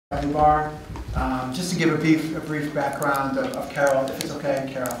Neubauer. Just to give a brief background of Caroll, if it's okay,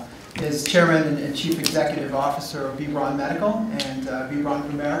 Caroll is Chairman and Chief Executive Officer of Braun Medical and Braun of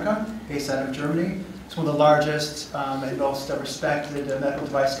America, based out of Germany. It's one of the largest and most respected medical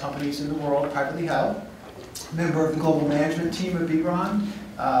device companies in the world, privately held. Member of the global management team of Braun,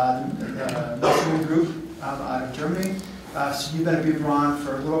 the Breslin group out of Germany. So you've been at Braun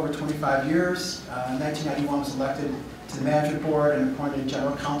for a little over 25 years. In 1991 was elected to the management board and appointed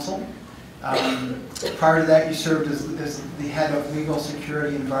general counsel. Prior to that, you served as the head of legal,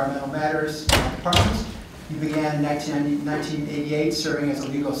 security, and environmental matters department. You began in 1988 serving as a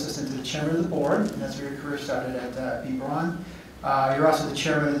legal assistant to the chairman of the board, and that's where your career started at Braun. You're also the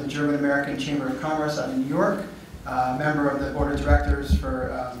chairman of the German-American Chamber of Commerce out in New York, member of the board of directors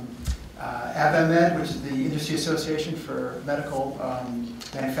for ABMed, which is the industry association for medical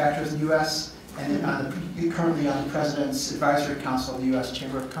manufacturers in the U.S., and then currently on the President's Advisory Council of the U.S.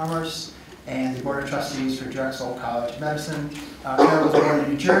 Chamber of Commerce and the Board of Trustees for Drexel College of Medicine. Caroll was born in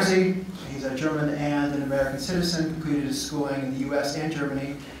New Jersey. He's a German and an American citizen, completed his schooling in the U.S. and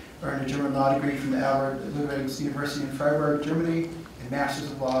Germany, earned a German law degree from the Ludwigs University in Freiburg, Germany, and Masters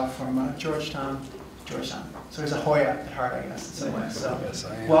of Law from Georgetown. So he's a Hoya at heart, I guess, in some way. So yes,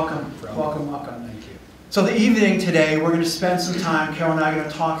 I am. Welcome. Thank you. So the evening today, we're going to spend some time, Caroll and I are going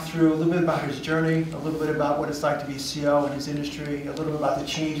to talk through a little bit about his journey, a little bit about what it's like to be CEO in his industry, a little bit about the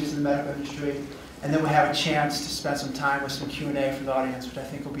changes in the medical industry, and then we'll have a chance to spend some time with some Q&A from the audience, which I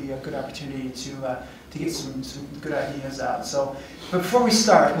think will be a good opportunity to get some good ideas out. So, but before we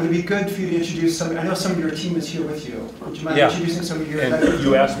start, would it be good for you to introduce somebody? I know some of your team is here with you. Would you mind introducing some of your and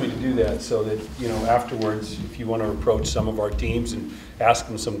you asked me to do that so that, you know, afterwards, if you want to approach some of our teams and ask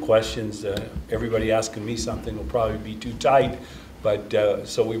them some questions, everybody asking me something will probably be too tight. But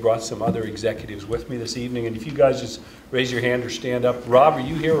so we brought some other executives with me this evening, and if you guys just raise your hand or stand up. Rob, are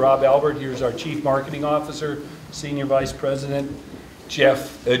you here? Rob Albert, here's our Chief Marketing Officer, Senior Vice President. Joe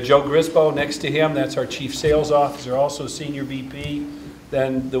Grisbo next to him, that's our Chief Sales Officer, also Senior VP.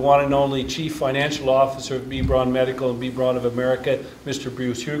 Then the one and only Chief Financial Officer of Braun Medical and Braun of America, Mr.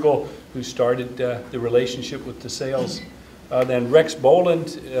 Bruce Hugel, who started the relationship with DeSales. Then Rex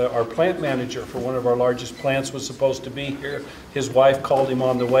Boland, our plant manager for one of our largest plants, was supposed to be here. His wife called him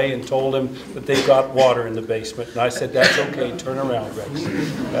on the way and told him that they've got water in the basement. And I said, that's okay, turn around,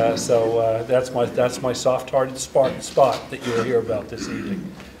 Rex. So that's my soft-hearted spot that you'll hear about this evening.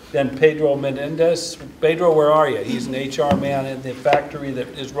 Then Pedro Menendez. Pedro, where are you? He's an HR man in the factory that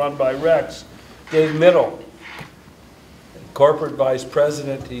is run by Rex. Dave Middle, corporate vice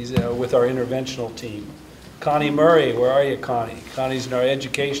president. He's with our interventional team. Connie Murray, where are you, Connie? Connie's in our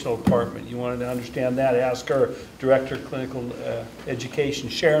educational department. You wanted to understand that, ask her. Director of Clinical Education.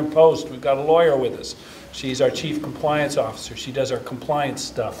 Sharon Post, we've got a lawyer with us. She's our Chief Compliance Officer. She does our compliance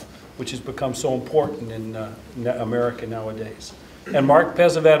stuff, which has become so important in America nowadays. And Mark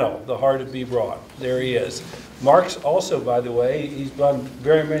Pezzavetto, the heart of Braun. There he is. Mark's also, by the way, he's done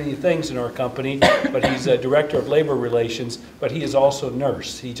very many things in our company, but he's a Director of Labor Relations, but he is also a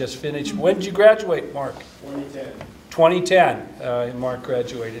nurse. He just finished. When did you graduate, Mark? 2010. 2010. Mark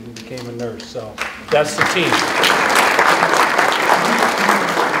graduated and became a nurse, so that's the team.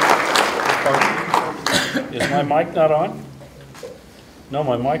 Is my mic not on? No,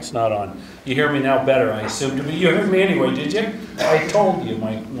 my mic's not on. You hear me now better, I assume. You heard me anyway, did you? I told you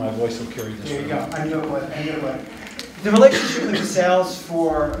my voice will carry this. There you go. I knew it would. The relationship with DeSales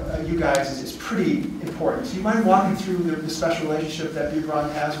for you guys is pretty important. So you mind walking through the special relationship that Braun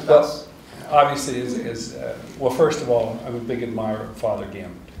has with us? Obviously, well, first of all, I'm a big admirer of Father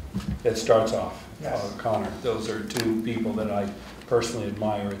Gambet. That starts off. Yes. Father Connor. Those are two people that I personally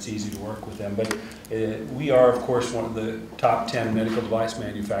admire. It's easy to work with them. But we are, of course, one of the top 10 medical device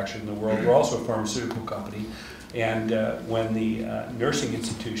manufacturers in the world. We're also a pharmaceutical company. And when the nursing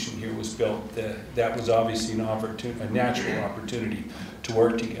institution here was built, that was obviously a natural opportunity to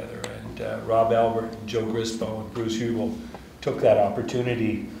work together. And Rob Albert, and Joe Grisbo, and Bruce Hugel took that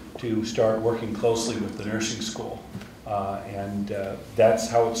opportunity to start working closely with the nursing school. And that's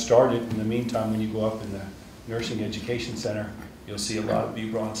how it started. In the meantime, when you go up in the Nursing Education Center, you'll see a lot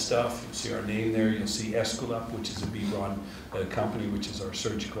of Braun stuff. You'll see our name there. You'll see Esculap, which is a Braun company, which is our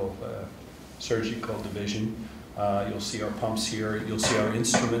surgical division. You'll see our pumps here. You'll see our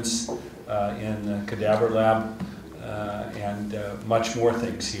instruments in the cadaver lab and much more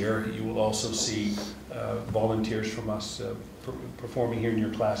things here. You will also see volunteers from us performing here in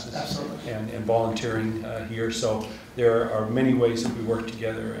your classes. Absolutely. And volunteering here. So there are many ways that we work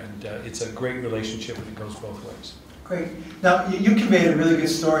together, and it's a great relationship, and it goes both ways. Great. Now, you conveyed a really good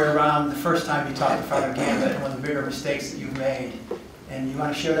story around the first time you talked to Father Gambet and one of the bigger mistakes that you've made And you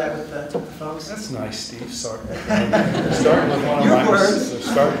want to share that with the folks? That's nice, Steve. Starting with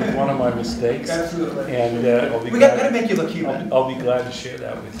one of my mistakes. Absolutely. And we got to make you look human. I'll be glad to share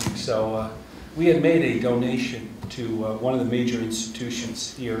that with you. So we had made a donation to one of the major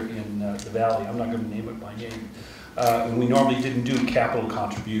institutions here in the Valley. I'm not going to name it by name. And we normally didn't do capital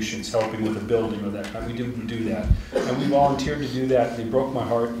contributions, helping with a building or that kind. We didn't do that. And we volunteered to do that. They broke my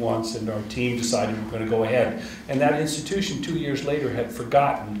heart once, and our team decided we were going to go ahead. And that institution 2 years later had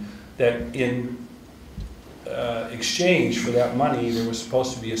forgotten that in exchange for that money, there was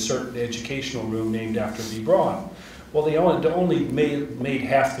supposed to be a certain educational room named after B. Braun. Well, they only made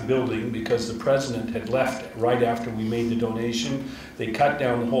half the building because the president had left right after we made the donation. They cut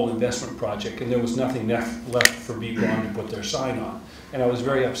down the whole investment project, and there was nothing left for B. Braun to put their sign on. And I was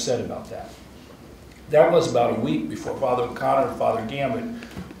very upset about that. That was about a week before Father O'Connor and Father Gambet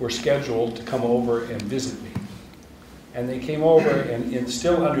were scheduled to come over and visit me. And they came over, and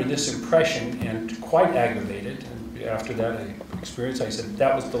still under this impression, and quite aggravated, and after that experience, I said,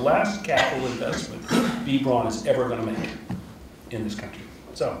 that was the last capital investment B. Braun is ever going to make in this country.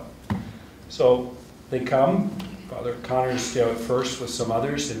 So they come. Father Connor's at first with some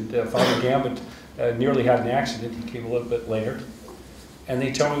others, and Father Gambet nearly had an accident. He came a little bit later. And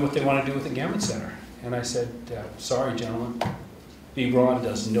they tell me what they want to do with the Gambet Center. And I said, sorry, gentlemen, B. Braun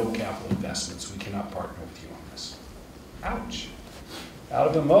does no capital investments. We cannot partner with you on this. Ouch. Out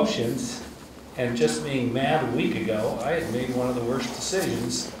of emotions, and just being mad a week ago, I had made one of the worst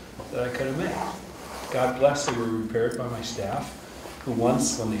decisions that I could have made. God bless, they were repaired by my staff, who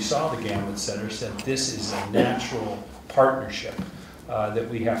once, when they saw the Gambet Center, said this is a natural partnership that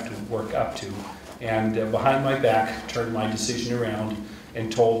we have to work up to. And behind my back, turned my decision around and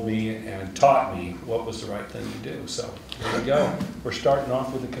told me and taught me what was the right thing to do. So there we go. We're starting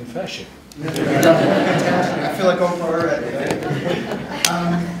off with a confession. Fantastic. I feel like Oprah already.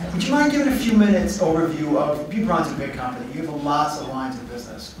 Would you mind giving a few minutes overview of B. Braun's a big company. You have lots of lines of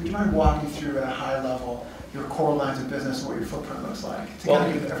business. Would you mind walking through at a high level your core lines of business and what your footprint looks like?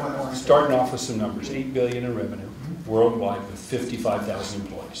 Well, starting off with some numbers, $8 billion in revenue worldwide with 55,000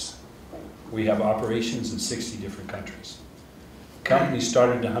 employees. We have operations in 60 different countries. The company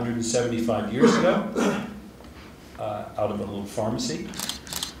started 175 years ago out of a little pharmacy,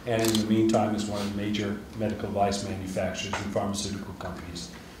 and in the meantime is one of the major medical device manufacturers and pharmaceutical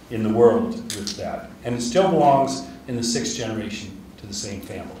companies in the world with that. And it still belongs in the 6th generation to the same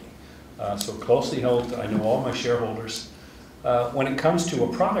family. So closely held. I know all my shareholders. When it comes to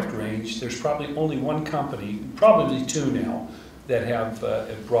a product range, there's probably only one company, probably two now, that have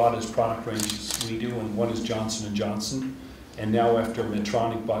as broad as product range as we do, and one is Johnson & Johnson, and now after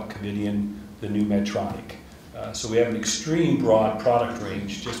Medtronic bought Covidien, the new Medtronic. So we have an extreme broad product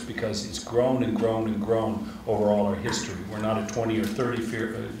range just because it's grown and grown and grown over all our history. We're not a 20 or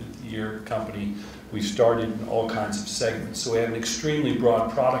 30 year company. We've started in all kinds of segments. So we have an extremely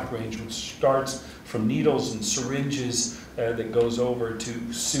broad product range which starts from needles and syringes that goes over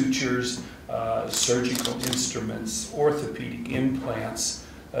to sutures, surgical instruments, orthopedic implants,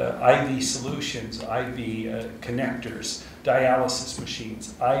 IV solutions, IV connectors, dialysis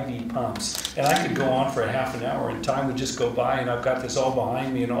machines, IV pumps, and I could go on for a half an hour and time would just go by, and I've got this all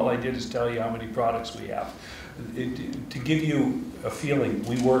behind me, and all I did is tell you how many products we have. To give you a feeling,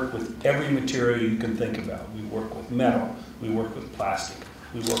 we work with every material you can think about. We work with metal, we work with plastic,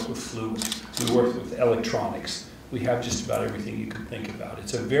 we work with fluid, we work with electronics. We have just about everything you can think about.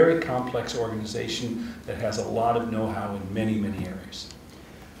 It's a very complex organization that has a lot of know-how in many, many areas.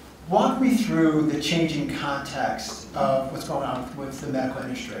 Walk me through the changing context of what's going on with the medical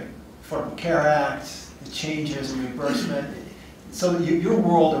industry. Affordable Care Act, the changes in reimbursement. So your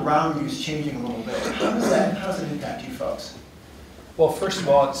world around you is changing a little bit. How does that impact you folks? Well, first of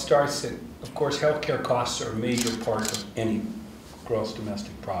all, it starts at, of course, healthcare costs are a major part of any gross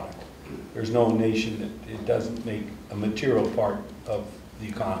domestic product. There's no nation that it doesn't make a material part of the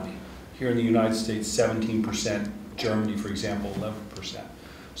economy. Here in the United States, 17%, Germany, for example, 11%.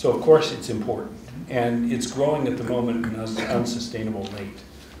 So of course it's important, and it's growing at the moment at an unsustainable rate.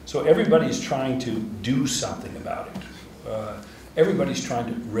 So everybody's trying to do something about it. Everybody's trying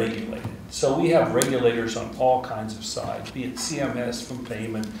to regulate it. So we have regulators on all kinds of sides, be it CMS from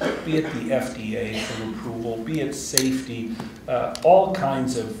payment, be it the FDA from approval, be it safety, all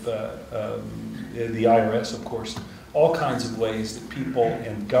kinds of, the IRS, of course, all kinds of ways that people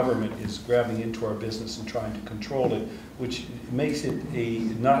and government is grabbing into our business and trying to control it, which makes it a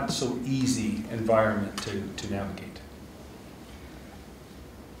not so easy environment to navigate.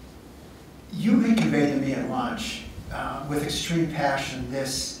 You had conveyed to me at lunch with extreme passion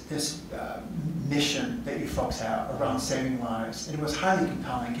this mission that you folks have around saving lives, and it was highly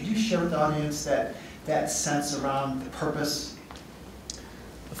compelling. Could you share with the audience that sense around the purpose?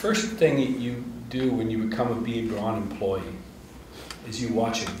 The first thing that you do when you become a B. Braun employee is you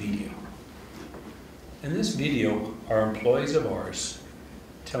watch a video. In this video are employees of ours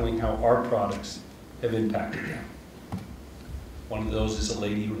telling how our products have impacted them. One of those is a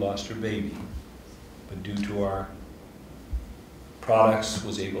lady who lost her baby, but due to our products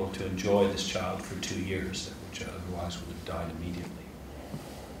was able to enjoy this child for 2 years, which otherwise would have died immediately.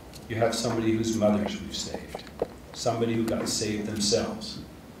 You have somebody whose mothers we've saved, somebody who got saved themselves.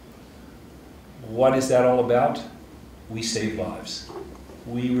 What is that all about? We save lives.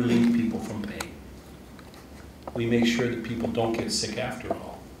 We relieve people from pain. We make sure that people don't get sick after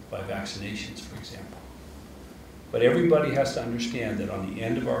all, by vaccinations, for example. But everybody has to understand that on the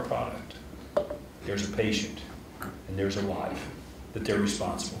end of our product, there's a patient and there's a life that they're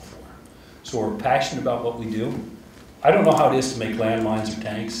responsible for. So we're passionate about what we do. I don't know how it is to make landmines or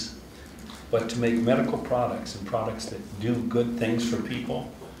tanks, but to make medical products and products that do good things for people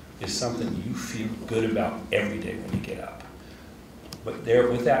is something you feel good about every day when you get up. But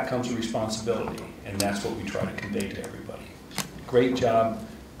with that comes a responsibility, and that's what we try to convey to everybody. Great job,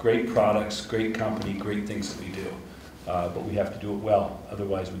 great products, great company, great things that we do. But we have to do it well,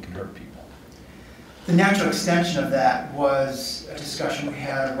 otherwise we can hurt people. The natural extension of that was a discussion we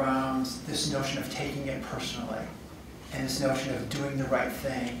had around this notion of taking it personally, and this notion of doing the right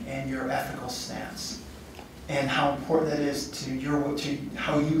thing, and your ethical stance, and how important that is to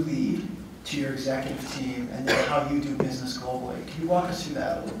how you lead, to your executive team, and then how you do business globally. Can you walk us through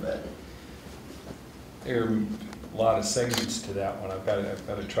that a little bit? There are a lot of segments to that one. I've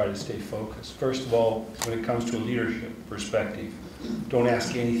got to try to stay focused. First of all, when it comes to a leadership perspective, don't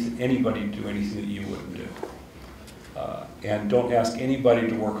ask anybody to do anything that you wouldn't do. And don't ask anybody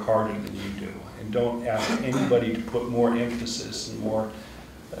to work harder than you do. And don't ask anybody to put more emphasis and more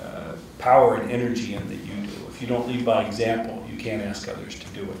power and energy in than you do. If you don't lead by example, you can't ask others to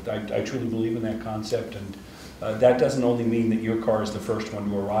do it. I truly believe in that concept, and that doesn't only mean that your car is the first one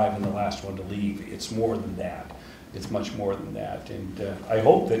to arrive and the last one to leave. It's more than that. It's much more than that. And I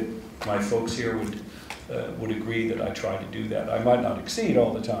hope that my folks here would agree that I try to do that. I might not exceed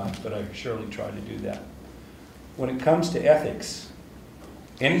all the time, but I surely try to do that. When it comes to ethics,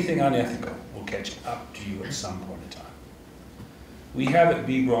 anything unethical will catch up to you at some point in time. We have at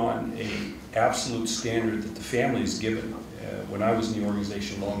B. Braun an absolute standard that the family is given when I was in the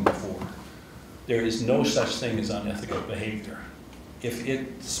organization long before. There is no such thing as unethical behavior. If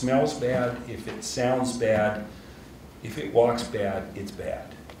it smells bad, if it sounds bad, if it walks bad, it's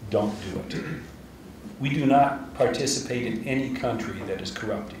bad. Don't do it. We do not participate in any country that is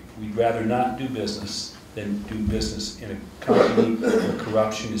corruptive. We'd rather not do business than do business in a company where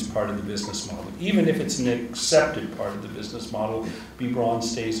corruption is part of the business model. Even if it's an accepted part of the business model, B. Braun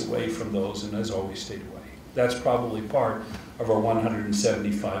stays away from those and has always stayed away. That's probably part of our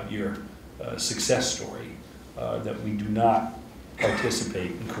 175-year success story, that we do not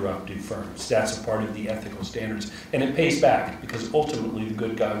participate in corrupted firms. That's a part of the ethical standards. And it pays back, because ultimately the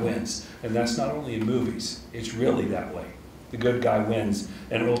good guy wins. And that's not only in movies, it's really that way. The good guy wins,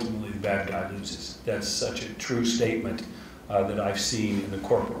 and ultimately the bad guy loses. That's such a true statement that I've seen in the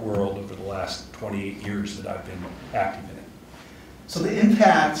corporate world over the last 28 years that I've been active in it. So the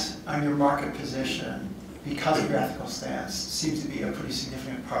impact on your market position, because of your ethical stance, seems to be a pretty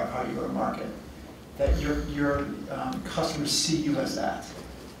significant part of how you go to market. That your customers see you as that.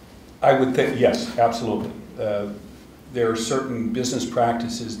 I would think, yes, absolutely. There are certain business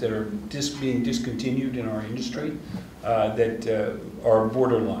practices that are being discontinued in our industry that are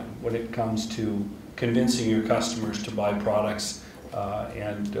borderline when it comes to convincing your customers to buy products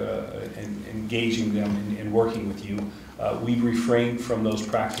and engaging them in working with you. We've refrained from those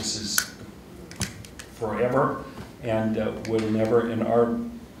practices forever, and will never. And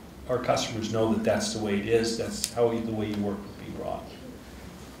our customers know that that's the way it is. That's the way you work with B. Braun.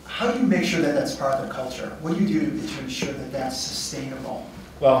 How do you make sure that that's part of the culture? What do you do to ensure that that's sustainable?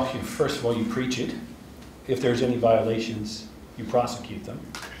 Well, first of all, you preach it. If there's any violations, you prosecute them.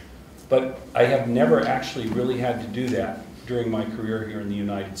 But I have never actually really had to do that during my career here in the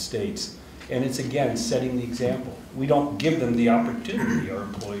United States. And it's, again, setting the example. We don't give them the opportunity, our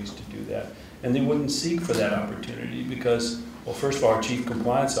employees, to do that. And they wouldn't seek for that opportunity because, well, first of all, our Chief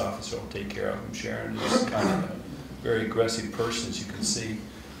Compliance Officer will take care of them. Sharon is kind of a very aggressive person, as you can see.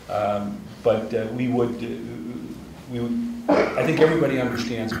 But I think everybody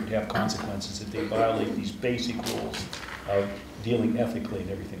understands it would have consequences if they violate these basic rules of dealing ethically in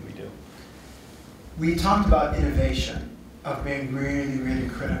everything we do. We talked about innovation of being really, really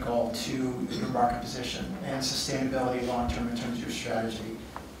critical to your market position and sustainability long-term in terms of your strategy.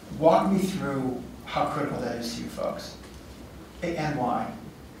 Walk me through how critical that is to you folks, and why.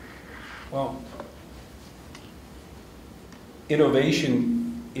 Well,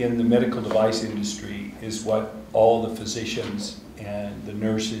 innovation in the medical device industry is what all the physicians and the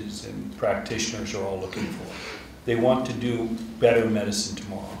nurses and practitioners are all looking for. They want to do better medicine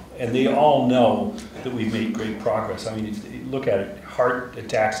tomorrow. And they all know that we've made great progress. I mean, if you look at it, heart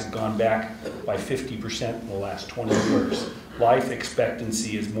attacks have gone back by 50% in the last 20 years. Life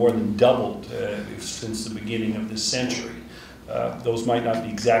expectancy has more than doubled since the beginning of this century. Those might not be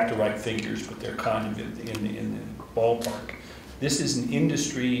exact or right figures, but they're kind of in the ballpark. This is an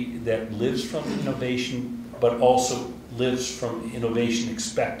industry that lives from innovation, but also lives from innovation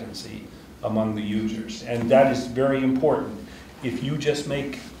expectancy among the users. And that is very important. If you just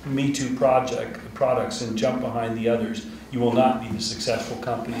make me-too products and jump behind the others, you will not be the successful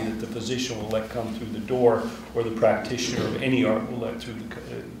company that the physician will let come through the door, or the practitioner of any art will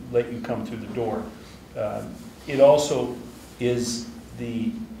let you come through the door. It also is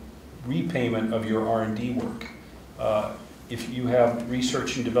the repayment of your R&D work. If you have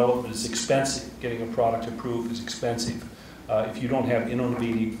research and development, it's expensive. Getting a product approved is expensive. If you don't have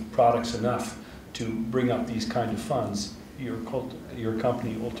innovative products enough to bring up these kind of funds, your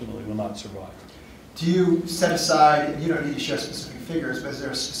company ultimately will not survive. Do you set aside, you don't need to share specific figures, but is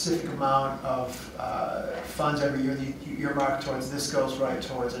there a specific amount of funds every year that you earmark towards this goes right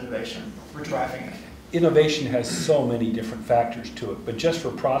towards innovation? We're driving it. Innovation has so many different factors to it, but just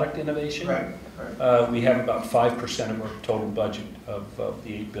for product innovation, we have about 5% of our total budget of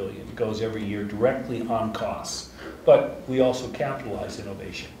the $8 billion. It goes every year directly on costs. But we also capitalize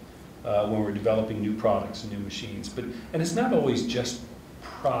innovation when we're developing new products and new machines. And it's not always just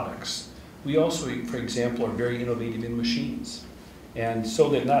products. We also, for example, are very innovative in machines. And so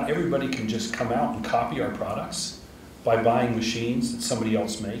that not everybody can just come out and copy our products by buying machines that somebody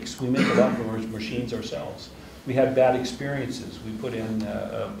else makes. We make a lot of our machines ourselves. We had bad experiences. We put in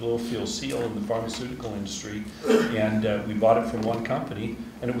a blow-fill seal in the pharmaceutical industry, and we bought it from one company,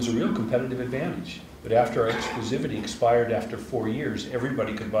 and it was a real competitive advantage. But after our exclusivity expired after 4 years,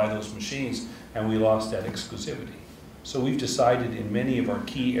 everybody could buy those machines, and we lost that exclusivity. So we've decided in many of our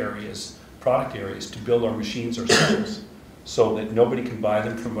key areas, product areas, to build our machines ourselves so that nobody can buy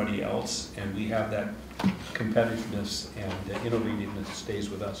them from anybody else, and we have that competitiveness and innovativeness stays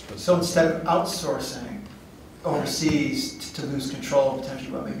with us. So instead of outsourcing overseas to lose control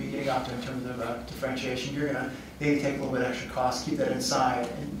potentially what maybe getting up to in terms of differentiation, you're going to maybe take a little bit extra cost, keep that inside,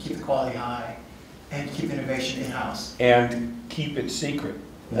 and keep the quality high, and keep innovation in-house. And keep it secret,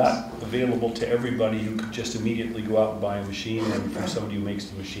 not available to everybody who could just immediately go out and buy a machine and from somebody who makes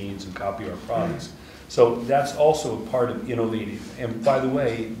the machines and copy our products. So that's also a part of innovative. And by the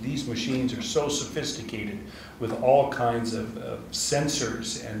way, these machines are so sophisticated with all kinds of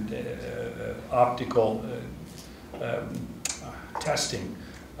sensors and optical testing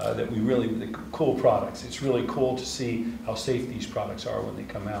that we really, the cool products. It's really cool to see how safe these products are when they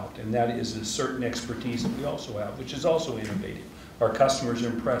come out. And that is a certain expertise that we also have, which is also innovative. Our customers are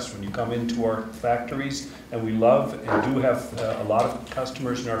impressed when you come into our factories, and we love and do have a lot of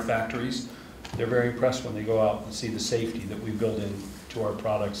customers in our factories. They're very impressed when they go out and see the safety that we build into our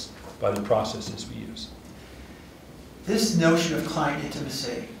products by the processes we use. This notion of client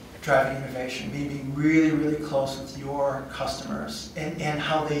intimacy, driving innovation, being really, really close with your customers and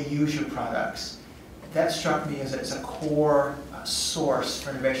how they use your products, that struck me as a core source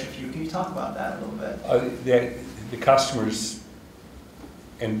for innovation for you. Can you talk about that a little bit? The customers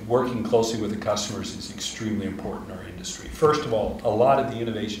and working closely with the customers is extremely important in our industry. First of all, a lot of the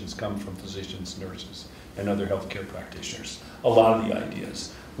innovations come from physicians, nurses, and other healthcare practitioners. A lot of the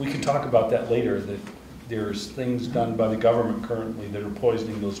ideas. We can talk about that later, that there's things done by the government currently that are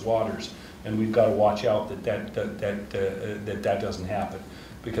poisoning those waters, and we've got to watch out that doesn't happen.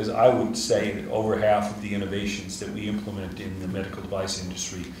 Because I would say that over half of the innovations that we implement in the medical device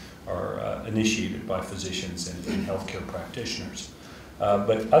industry are initiated by physicians and healthcare practitioners.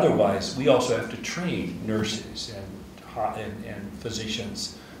 But otherwise, we also have to train nurses and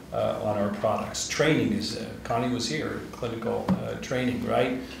physicians on our products. Training is, Connie was here, clinical training,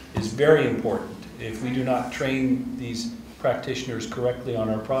 right, is very important. If we do not train these practitioners correctly on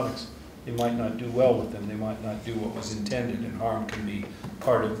our products, they might not do well with them. They might not do what was intended, and harm can be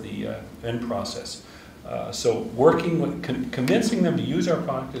part of the end process. So working with, convincing them to use our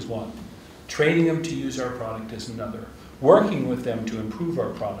product is one. Training them to use our product is another. Working with them to improve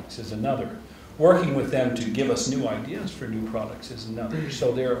our products is another. Working with them to give us new ideas for new products is another.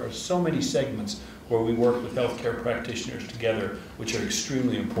 So there are so many segments where we work with healthcare practitioners together, which are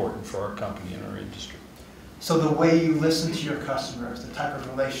extremely important for our company and our industry. So the way you listen to your customers, the type of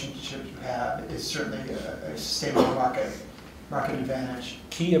relationship you have, is certainly a sustainable market advantage.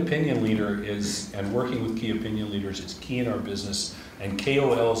 Key opinion leader is, and working with key opinion leaders is key in our business, and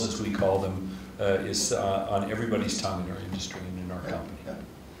KOLs, as we call them, is on everybody's tongue in our industry and in our company. Yeah.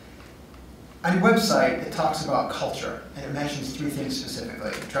 On your website, it talks about culture, and it mentions 3 things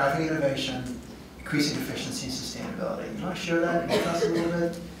specifically: driving innovation, increasing efficiency, and sustainability. You want to share that with us a little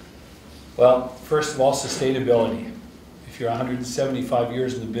bit? Well, first of all, sustainability. If you're 175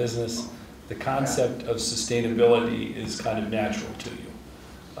 years in the business, the concept of sustainability is kind of natural to you.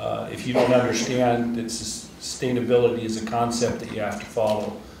 If you don't understand that sustainability is a concept that you have to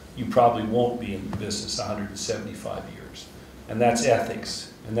follow, you probably won't be in the business 175 years. And that's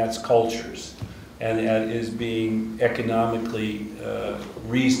ethics, and that's cultures, and that is being economically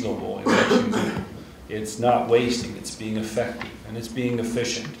reasonable in what you do. It's not wasting, it's being effective, and it's being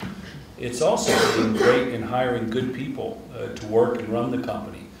efficient. It's also being great in hiring good people to work and run the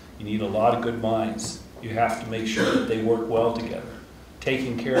company. You need a lot of good minds. You have to make sure that they work well together.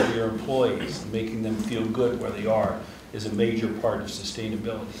 Taking care of your employees and making them feel good where they are is a major part of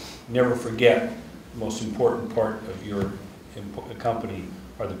sustainability. Never forget, the most important part of your company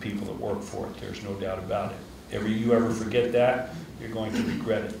are the people that work for it. There's no doubt about it. If you ever forget that, you're going to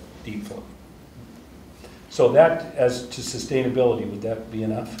regret it deeply. So that, as to sustainability, would that be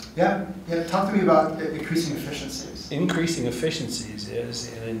enough? Yeah. Talk to me about increasing efficiencies. Increasing efficiencies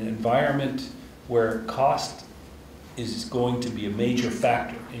is in an environment where cost is going to be a major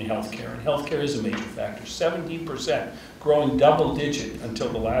factor in healthcare, and healthcare is a major factor. 17%, growing double digit until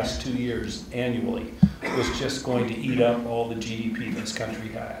the last 2 years annually, was just going to eat up all the GDP this country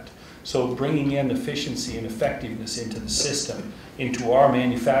had. So bringing in efficiency and effectiveness into the system, into our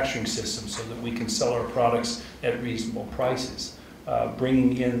manufacturing system so that we can sell our products at reasonable prices.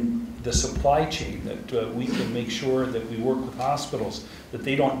 Bringing in the supply chain, that we can make sure that we work with hospitals, that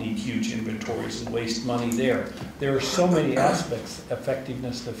they don't need huge inventories and waste money there. There are so many aspects,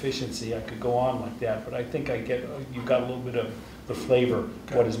 effectiveness and efficiency. I could go on like that, but I think you got a little bit of the flavor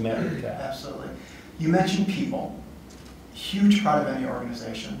of what is meant with that. Absolutely. You mentioned people, huge part of any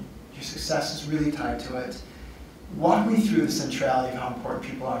organization. Your success is really tied to it. Walk me through the centrality of how important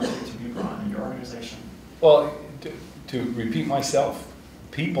people are to be Braun in your organization. Well, to repeat myself,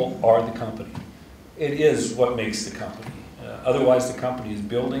 people are the company. It is what makes the company. Otherwise, the company is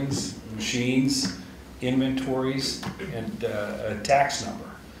buildings, machines, inventories, and a tax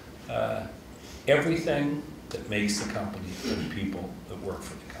number. Everything that makes the company are the people that work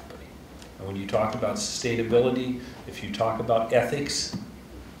for the company. And when you talk about sustainability, if you talk about ethics,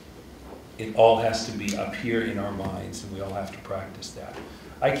 it all has to be up here in our minds, and we all have to practice that.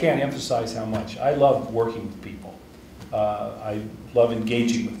 I can't emphasize how much. I love working with people. I love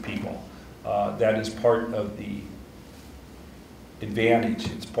engaging with people. That is part of the advantage.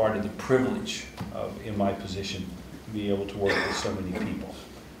 It's part of the privilege in my position to be able to work with so many people.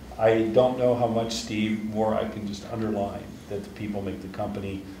 I don't know how much, Steve, more I can just underline that the people make the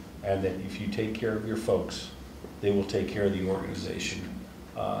company, and that if you take care of your folks, they will take care of the organization.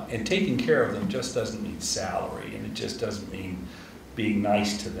 And taking care of them just doesn't mean salary, and it just doesn't mean being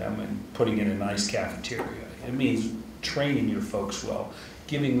nice to them and putting in a nice cafeteria. It means training your folks well,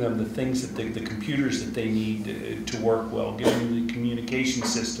 giving them the things that the computers that they need to work well, giving them the communication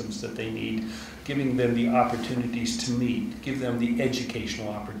systems that they need, giving them the opportunities to meet, give them the educational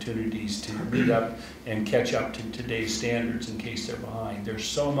opportunities to meet up and catch up to today's standards in case they're behind. There's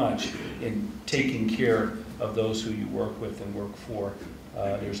so much in taking care of those who you work with and work for.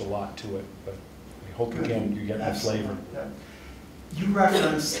 There's a lot to it, but I hope again you're getting the flavor. Yeah. You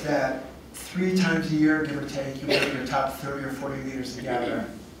referenced that 3 times a year, give or take, you get your top 30 or 40 leaders together,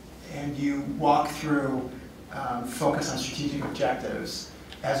 and you walk through focus on strategic objectives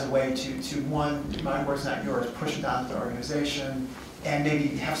as a way to one, my words not yours, push it down to the organization, and maybe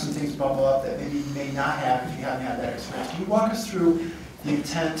have some things bubble up that maybe you may not have if you haven't had that experience. Can you walk us through the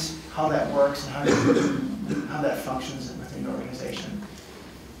intent, how that works, and how that functions within your organization?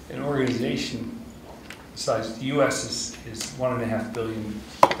 An organization size, the U.S. is $1.5 billion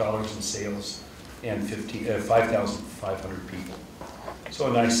in sales and 5,500 people. So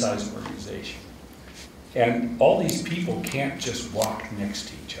a nice sized organization. And all these people can't just walk next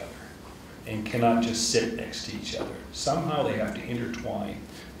to each other and cannot just sit next to each other. Somehow they have to intertwine.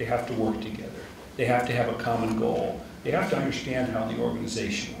 They have to work together. They have to have a common goal. They have to understand how the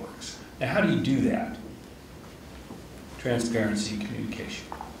organization works. Now, how do you do that? Transparency and communication.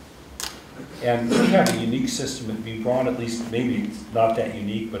 And we have a unique system at Braun, at least maybe it's not that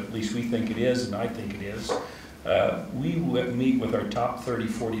unique, but at least we think it is, and I think it is. We meet with our top 30,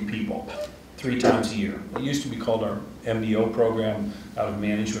 40 people 3 times a year. It used to be called our MBO program, out of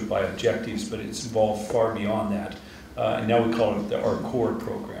management by objectives, but it's evolved far beyond that. And now we call it our core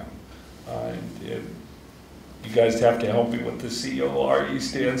program. You guys have to help me what the CORE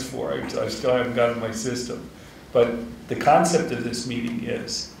stands for. I still haven't got it in my system. But the concept of this meeting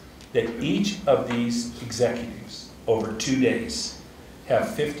is that each of these executives over 2 days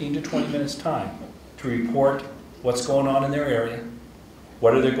have 15 to 20 minutes time to report what's going on in their area,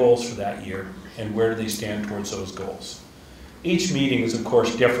 what are their goals for that year, and where do they stand towards those goals. Each meeting is, of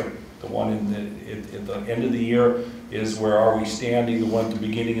course, different. The one at the end of the year is where are we standing. The one at the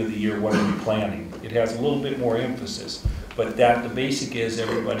beginning of the year, what are we planning. It has a little bit more emphasis, but the basic is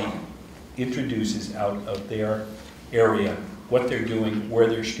everybody introduces out of their area what they're doing, where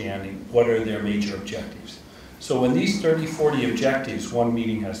they're standing, what are their major objectives. So when these 30, 40 objectives, one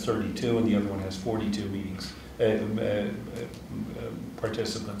meeting has 32 and the other one has 42 meetings,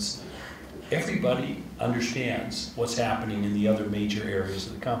 participants, everybody understands what's happening in the other major areas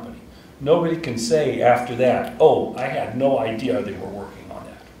of the company. Nobody can say after that, oh, I had no idea they were working on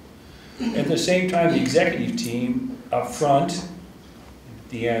that. At the same time, the executive team up front, at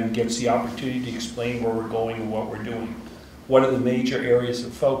the end, gets the opportunity to explain where we're going and what we're doing. What are the major areas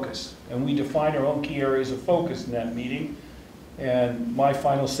of focus? And we define our own key areas of focus in that meeting. And my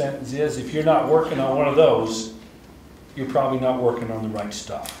final sentence is, if you're not working on one of those, you're probably not working on the right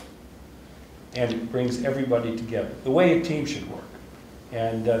stuff. And it brings everybody together, the way a team should work.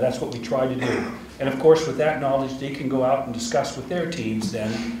 And that's what we try to do. And of course, with that knowledge, they can go out and discuss with their teams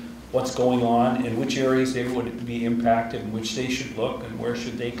then what's going on and which areas they would be impacted and which they should look and where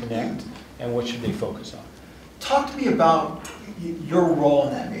should they connect and what should they focus on. Talk to me about your role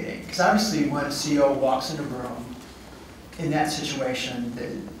in that meeting, because obviously when a CEO walks in a room in that situation,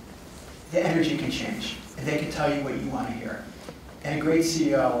 the energy can change, and they can tell you what you want to hear. And a great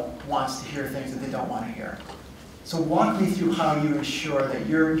CEO wants to hear things that they don't want to hear. So walk me through how you ensure that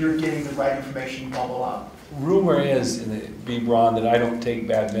you're getting the right information bubble up. Rumor is in the Braun that I don't take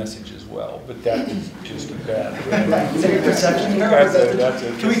bad messages well, but that is just a bad. Is that your perception here?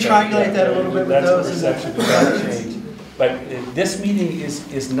 Can we triangulate that a little bit with those? That's a perception that change. But this meeting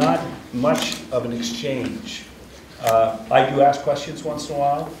is not much of an exchange. I do ask questions once in a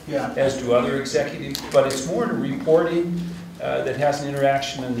while, as do other executives, but it's more to reporting that has an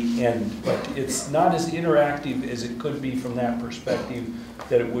interaction in the end. But it's not as interactive as it could be from that perspective,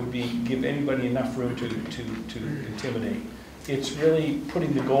 that it would give anybody enough room to intimidate. It's really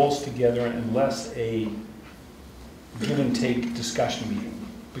putting the goals together and less a give and take discussion meeting.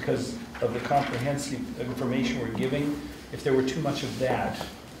 Because of the comprehensive information we're giving, if there were too much of that,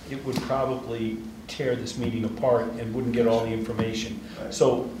 it would probably tear this meeting apart and wouldn't get all the information.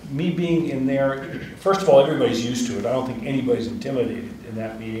 So me being in there, first of all, everybody's used to it. I don't think anybody's intimidated in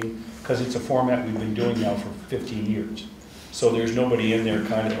that meeting because it's a format we've been doing now for 15 years. So there's nobody in there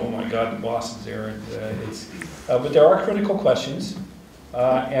kind of, oh my God, the boss is there. And, but there are critical questions.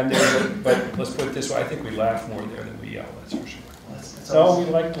 But let's put it this way, I think we laugh more there than we yell, that's for sure. Well, we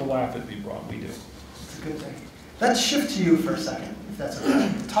like to laugh at Braun, we do. It's a good thing. Let's shift to you for a second, if that's okay.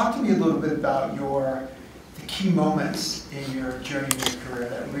 Talk to me a little bit about the key moments in your journey in your career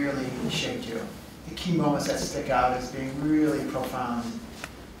that really shaped you. The key moments that stick out as being really profound.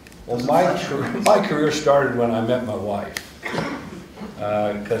 Well, my career started when I met my wife,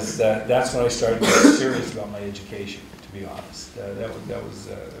 because that's when I started to get serious about my education, to be honest. That was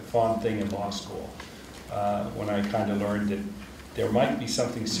a fun thing in law school, when I kind of learned that there might be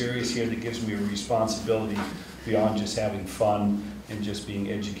something serious here that gives me a responsibility beyond just having fun and just being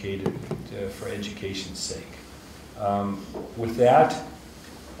educated for education's sake. With that,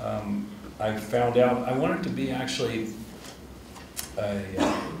 I found out I wanted to be actually a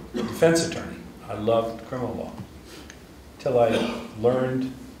defense attorney. I loved criminal law till I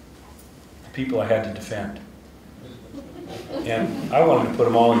learned the people I had to defend. And I wanted to put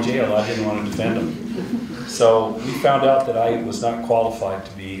them all in jail. I didn't want to defend them. So we found out that I was not qualified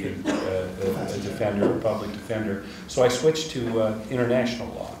to be a defender, a public defender. So I switched to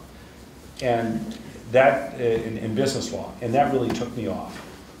international law and that in business law, and that really took me off.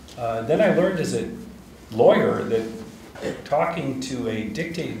 Then I learned as a lawyer that talking to a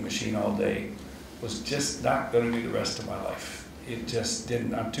dictating machine all day was just not going to be the rest of my life. It just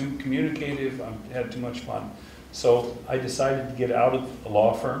didn't. I'm too communicative. I had too much fun. So I decided to get out of a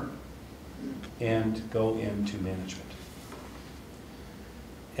law firm and go into management.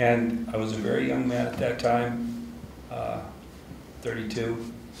 And I was a very young man at that time,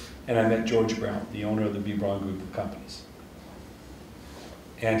 32, and I met George Braun, the owner of the B. Braun Group of Companies.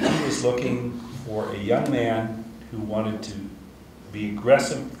 And he was looking for a young man who wanted to be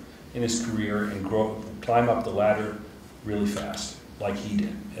aggressive in his career and climb up the ladder really fast, like he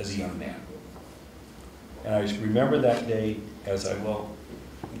did as a young man. And I remember that day, as I will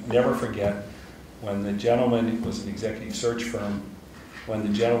never forget, when the gentleman, it was an executive search firm, when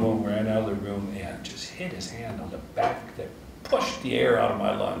the gentleman ran out of the room and just hit his hand on the back that pushed the air out of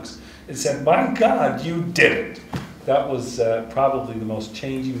my lungs and said, "My God, you did it." That was probably the most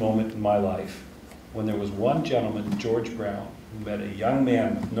changing moment in my life, when there was one gentleman, George Braun, who met a young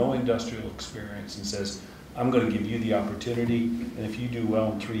man with no industrial experience and says, "I'm going to give you the opportunity, and if you do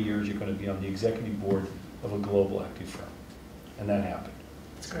well in 3 years, you're going to be on the executive board of a global equity firm." And that happened.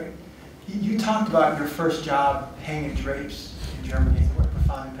 That's great. You talked about your first job hanging drapes in Germany. What a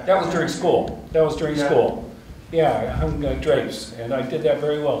profound impact. That was during school. That was during school. Yeah, I hung drapes, and I did that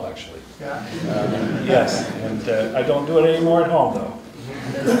very well, actually. Yeah. Yes, and I don't do it anymore at home, though.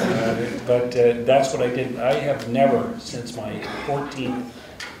 But that's what I did. I have never, since my 14th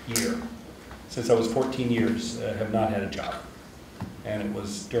year, since I was 14 years, have not had a job. And it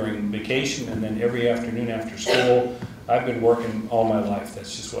was during vacation, and then every afternoon after school. I've been working all my life.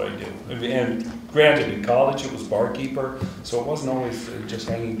 That's just what I do. And granted, in college it was barkeeper, so it wasn't always just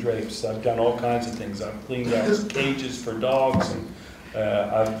hanging drapes. I've done all kinds of things. I've cleaned out cages for dogs, and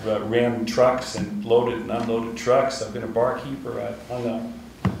I've ran trucks and loaded and unloaded trucks. I've been a barkeeper. I've hung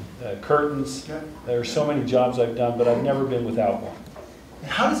up curtains. There are so many jobs I've done, but I've never been without one.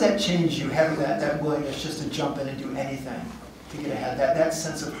 And how does that change you, having that willingness just to jump in and do anything to get ahead, that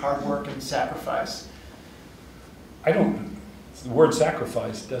sense of hard work and sacrifice? The word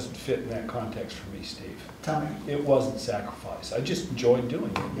sacrifice doesn't fit in that context for me, Steve. Tell me. It wasn't sacrifice. I just enjoyed doing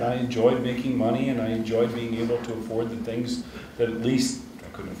it. Yeah. I enjoyed making money, and I enjoyed being able to afford the things that at least,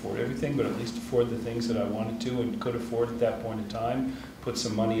 I couldn't afford everything, but at least afford the things that I wanted to and could afford at that point in time, put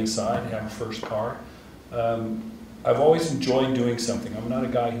some money aside, have a first car. I've always enjoyed doing something. I'm not a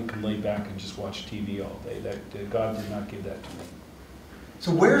guy who can lay back and just watch TV all day. God did not give that to me.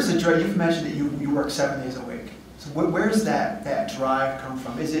 So where's the drive? You've mentioned that you work 7 days a week. So where's that drive come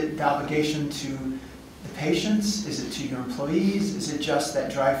from? Is it the obligation to the patients? Is it to your employees? Is it just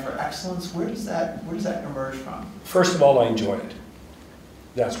that drive for excellence? Where does that emerge from? First of all, I enjoy it.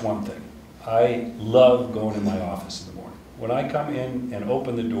 That's one thing. I love going in my office in the morning. When I come in and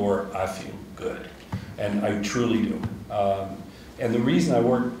open the door, I feel good. And I truly do. And the reason I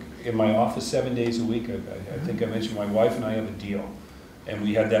work in my office 7 days a week, I think I mentioned my wife and I have a deal. And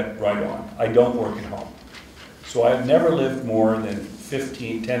we had that right on. I don't work at home. So I've never lived more than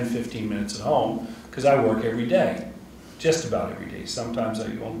 10, 15 minutes at home, because I work every day, just about every day. Sometimes I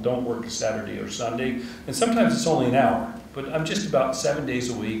don't work a Saturday or Sunday, and sometimes it's only an hour. But I'm just about 7 days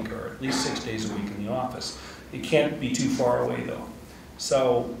a week, or at least 6 days a week in the office. It can't be too far away, though.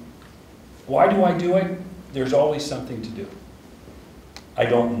 So why do I do it? There's always something to do. I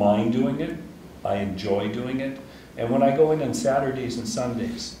don't mind doing it. I enjoy doing it. And when I go in on Saturdays and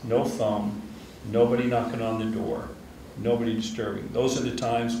Sundays, no phone, nobody knocking on the door, nobody disturbing. Those are the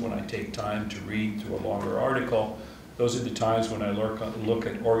times when I take time to read through a longer article. Those are the times when I look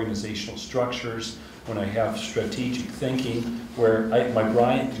at organizational structures, when I have strategic thinking, where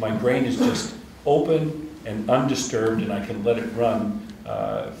my brain is just open and undisturbed, and I can let it run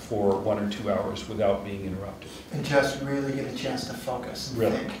for 1 or 2 hours without being interrupted. And just really get a chance to focus and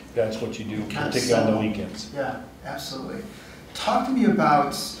really think. That's what you do, particularly on the weekends. Yeah, absolutely. Talk to me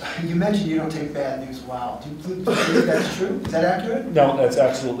about, you mentioned you don't take bad news well. Do you believe that's true? Is that accurate? No, that's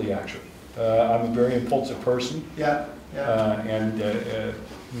absolutely accurate. I'm a very impulsive person. Yeah, yeah. And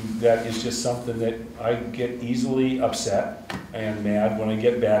that is just something that I get easily upset and mad when I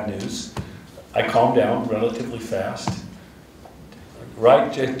get bad news. I calm down relatively fast.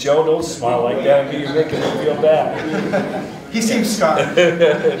 Right, Joe, don't smile like that. You're making me feel bad. He seems scarred.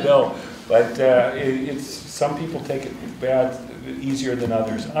 No, but some people take it bad easier than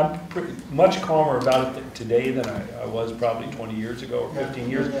others. I'm much calmer about it today than I was probably 20 years ago or 15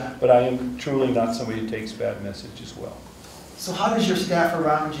 years, but I am truly not somebody who takes bad messages well. So how does your staff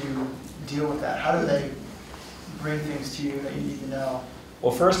around you deal with that? How do they bring things to you that you need to know?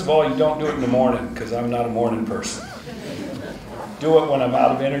 Well, first of all, you don't do it in the morning, because I'm not a morning person. Do it when I'm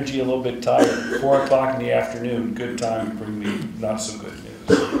out of energy, a little bit tired. 4 o'clock in the afternoon, good time to bring me not so good news.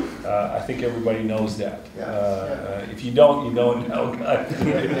 I think everybody knows that. If you don't, you know it now.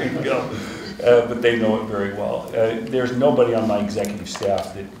 There you go. But they know it very well. There's nobody on my executive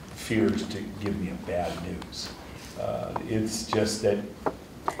staff that fears to give me a bad news. It's just that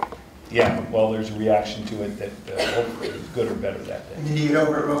Yeah, well, there's a reaction to it that hopefully is good or better that day. And you need to get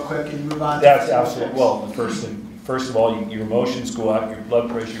over it real quick and move on. That's absolutely, well, the first thing, first of all, your emotions go up, your blood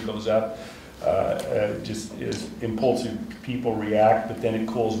pressure goes up, just as impulsive people react, but then it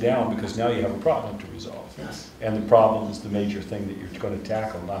cools down because now you have a problem to resolve. Yes. And the problem is the major thing that you're going to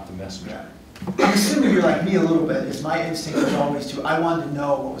tackle, not the messenger. Yeah. I'm assuming you're like me a little bit, is my instinct was always to, I wanted to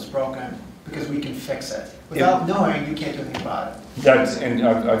know what was broken because we can fix it. Without knowing, you can't do anything about it. That's, and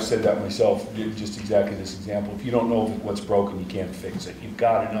I've said that myself, just exactly this example. If you don't know what's broken, you can't fix it. You've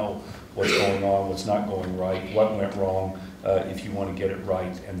got to know what's going on, what's not going right, what went wrong, if you want to get it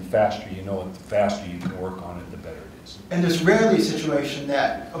right. And the faster you know it, the faster you can work on it, the better it is. And there's rarely a situation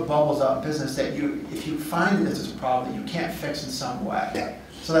that bubbles up in business that if you find that there's a problem that you can't fix in some way.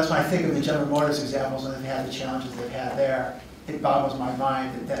 So that's when I think of the General Motors examples when they've had the challenges they've had there. It boggles my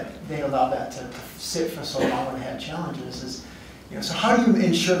mind that they allow that to sit for so long when they had challenges. Is, so how do you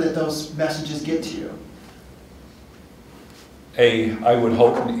ensure that those messages get to you? I would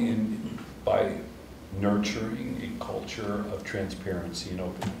hope by nurturing a culture of transparency and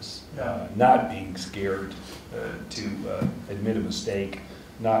openness, not being scared to admit a mistake,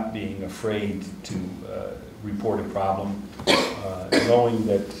 not being afraid to report a problem, knowing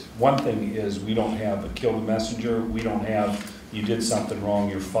that one thing is we don't have a kill the messenger, we don't have you did something wrong,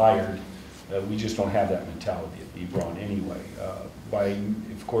 you're fired. We just don't have that mentality at Braun anyway.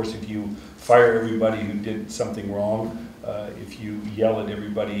 Of course, if you fire everybody who did something wrong, if you yell at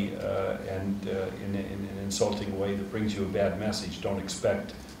everybody and in an insulting way that brings you a bad message, don't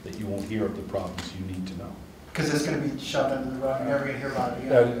expect that you won't hear of the problems you need to know. Because it's going to be shoved under the rug. You're never going to hear about it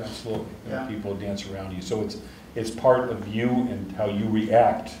again. Absolutely. Yeah. People dance around you. So it's part of you and how you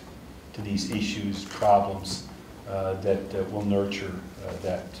react to these issues, problems that will nurture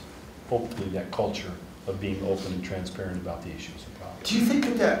hopefully that culture of being open and transparent about the issues and problems. Do you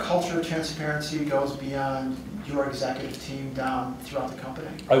think that culture of transparency goes beyond your executive team down throughout the company?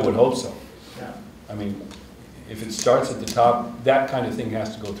 I would hope so. Yeah. I mean, if it starts at the top, that kind of thing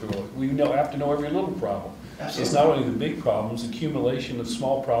has to go through. We have to know every little problem. Absolutely. It's not only the big problems, accumulation of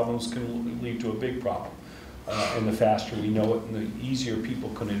small problems can lead to a big problem. And the faster we know it and the easier people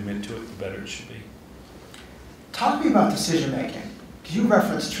can admit to it, the better it should be. Talk to me about decision making. You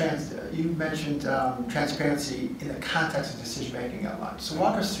referenced, you mentioned transparency in the context of decision making at lunch. So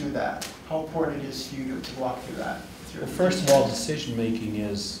walk us through that. How important it is for you to walk through that? Well, first of all, decision making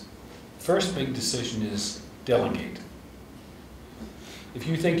first big decision is delegate. If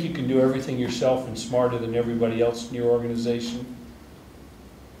you think you can do everything yourself and smarter than everybody else in your organization,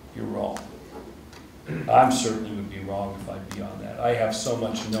 you're wrong. I certainly would be wrong if I'd be on that. I have so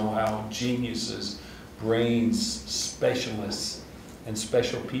much know-how, geniuses, brains, specialists, and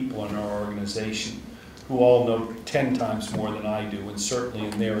special people in our organization who all know 10 times more than I do, and certainly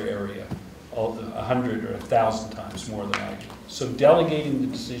in their area, 100 or 1,000 times more than I do. So delegating the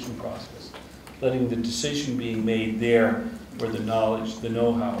decision process, letting the decision being made there where the knowledge, the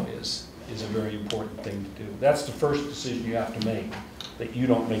know-how is a very important thing to do. That's the first decision you have to make, that you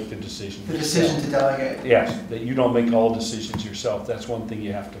don't make the decision yourself. The decision to delegate. Yes, that you don't make all decisions yourself. That's one thing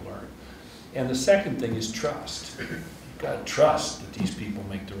you have to learn. And the second thing is trust. You've got to trust that these people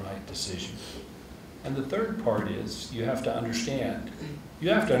make the right decision. And the third part is you have to understand. You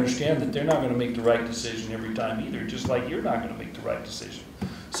have to understand that they're not going to make the right decision every time either, just like you're not going to make the right decision.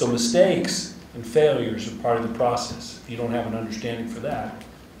 So mistakes and failures are part of the process. If you don't have an understanding for that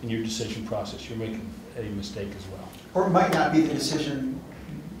in your decision process, you're making a mistake as well. Or it might not be the decision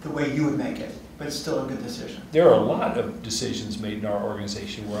the way you would make it, but it's still a good decision. There are a lot of decisions made in our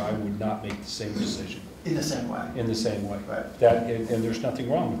organization where I would not make the same decision. In the same way. In the same way. Right. And there's nothing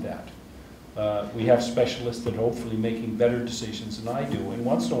wrong with that. We have specialists that are hopefully making better decisions than I do. And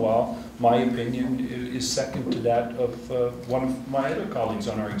once in a while, my opinion is second to that of one of my other colleagues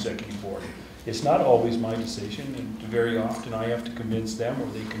on our executive board. It's not always my decision, and very often I have to convince them, or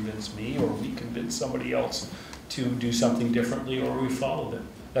they convince me, or we convince somebody else to do something differently, or we follow them.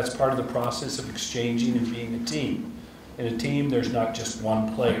 That's part of the process of exchanging and being a team. In a team, there's not just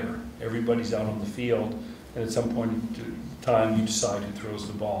one player. Everybody's out on the field, and at some point in time, you decide who throws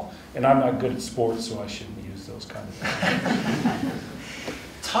the ball. And I'm not good at sports, so I shouldn't use those kind of things.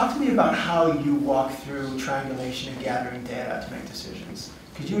 Talk to me about how you walk through triangulation and gathering data to make decisions.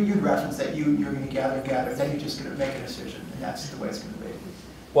 Because you referenced that you're going to gather, then you're just going to make a decision, and that's the way it's going to be.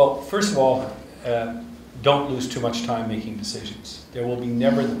 Well, first of all, don't lose too much time making decisions. There will be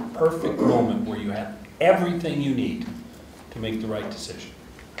never the perfect moment where you have everything you need to make the right decision.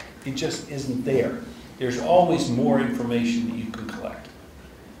 It just isn't there. There's always more information that you can collect.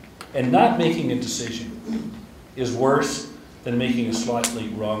 And not making a decision is worse than making a slightly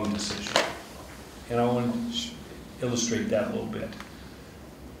wrong decision. And I want to illustrate that a little bit.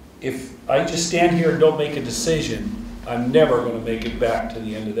 If I just stand here and don't make a decision, I'm never going to make it back to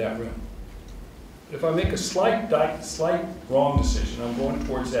the end of that room. If I make a slight wrong decision, I'm going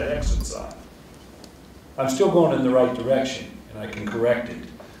towards that exit sign. I'm still going in the right direction, and I can correct it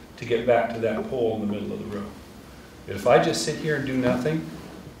to get back to that pole in the middle of the room. But if I just sit here and do nothing,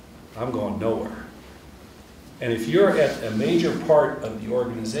 I'm going nowhere. And if you're at a major part of the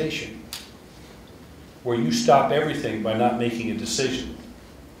organization where you stop everything by not making a decision,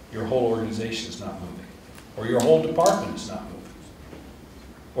 your whole organization is not moving, or your whole department is not moving,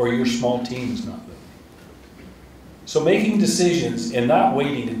 or your small team is not moving. So making decisions and not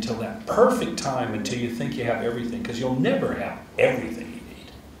waiting until that perfect time until you think you have everything, because you'll never have everything you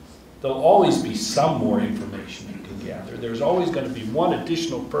need. There'll always be some more information you can gather. There's always going to be one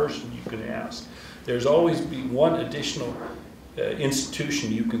additional person you can ask. There's always be one additional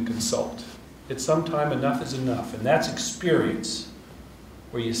institution you can consult. At some time, enough is enough, and that's experience,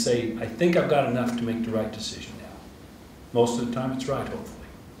 where you say, I think I've got enough to make the right decision now. Most of the time, it's right, hopefully.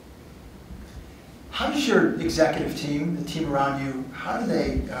 How does your executive team, the team around you, how do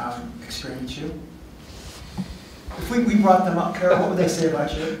they experience you? If we brought them up, Caroll, what would they say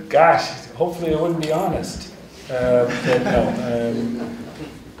about you? Gosh, hopefully I wouldn't be honest. But no,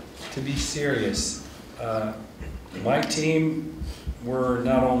 to be serious, my team, we're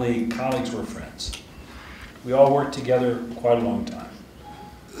not only colleagues, we're friends. We all worked together quite a long time.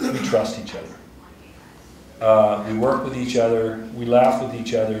 We trust each other. We work with each other, we laugh with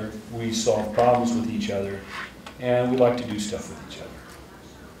each other, we solve problems with each other, and we like to do stuff with each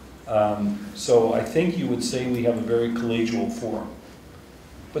other. So I think you would say we have a very collegial forum.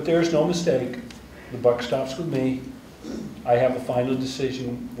 But there's no mistake, the buck stops with me. I have a final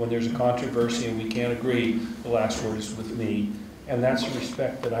decision. When there's a controversy and we can't agree, the last word is with me. And that's the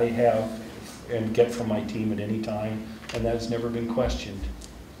respect that I have and get from my team at any time, and that has never been questioned.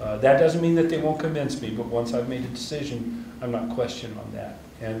 That doesn't mean that they won't convince me, but once I've made a decision, I'm not questioned on that,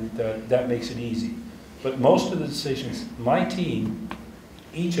 and that makes it easy. But most of the decisions, my team,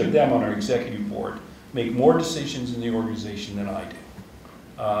 each of them on our executive board, make more decisions in the organization than I do.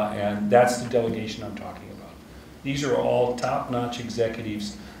 And that's the delegation I'm talking about. These are all top-notch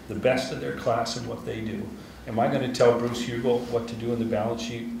executives, the best of their class in what they do. Am I going to tell Bruce Hugel what to do in the balance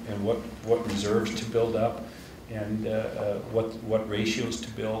sheet and what reserves to build up? And what ratios to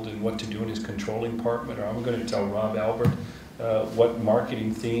build and what to do in his controlling department, or I'm going to tell Rob Albert what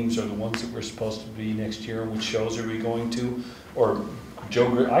marketing themes are the ones that we're supposed to be next year, and which shows are we going to, or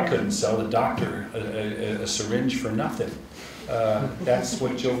I couldn't sell the doctor a syringe for nothing. That's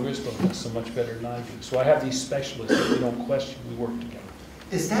what Joe Griswold does so much better than I do. So I have these specialists that we don't question, we work together.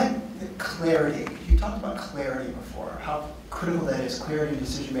 Is that clarity? You talked about clarity before, how critical that is, clarity in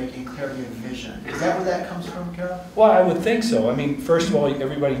decision-making, clarity of vision. Is that where that comes from, Caroll? Well, I would think so. I mean, first of all,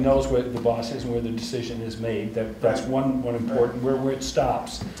 everybody knows where the boss is and where the decision is made. That's one important, where it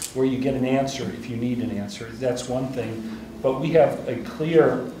stops, where you get an answer if you need an answer. That's one thing. But we have a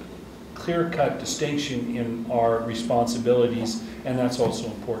clear-cut distinction in our responsibilities, and that's also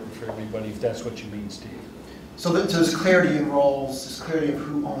important for everybody, if that's what you mean, Steve. So there's clarity in roles, there's clarity of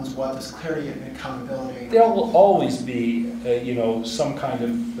who owns what, there's clarity in accountability. There will always be, some kind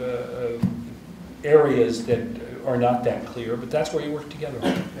of areas that are not that clear, but that's where you work together.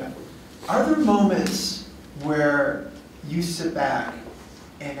 Yeah. Are there moments where you sit back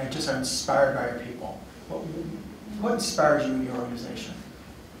and are just inspired by your people? What inspires you in your organization?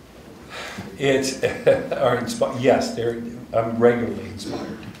 Yes, I'm regularly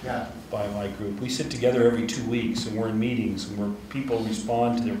inspired. Yeah. By my group. We sit together every 2 weeks and we're in meetings and where people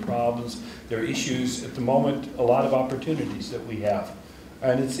respond to their problems, their issues. At the moment, a lot of opportunities that we have.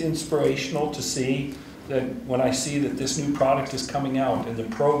 And it's inspirational to see that when I see that this new product is coming out and the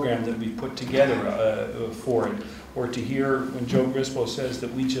program that we put together for it, or to hear when Joe Griswold says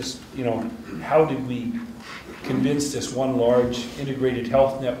that we just, how did we convince this one large integrated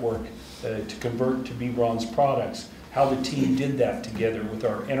health network to convert to B. Braun's products? How the team did that together with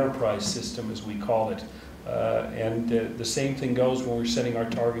our enterprise system, as we call it. And the same thing goes when we're setting our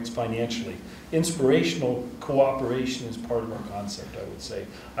targets financially. Inspirational cooperation is part of our concept, I would say.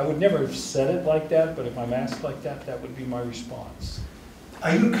 I would never have said it like that, but if I'm asked like that, that would be my response.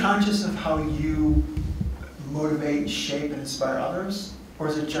 Are you conscious of how you motivate, shape, and inspire others? Or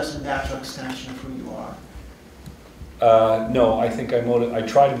is it just a natural extension of who you are? No, I think I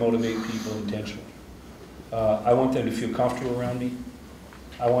try to motivate people intentionally. I want them to feel comfortable around me.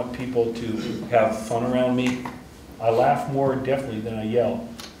 I want people to have fun around me. I laugh more definitely than I yell.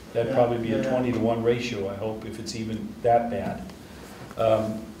 That'd Yeah, probably be a yeah. 20-to-1 ratio, I hope, if it's even that bad.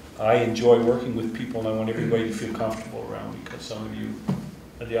 I enjoy working with people, and I want everybody to feel comfortable around me, because some of you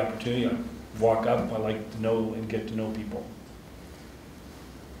had the opportunity. I walk up, I like to know and get to know people.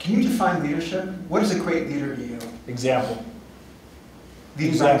 Can you define leadership? What is a great leader to you? Example.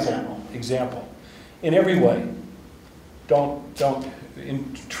 Lead by example. Example. In every way.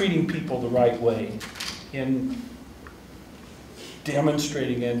 In treating people the right way, in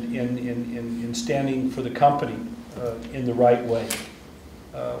demonstrating and in standing for the company in the right way,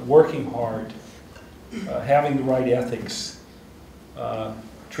 working hard, having the right ethics,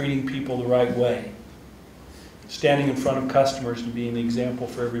 treating people the right way, standing in front of customers and being an example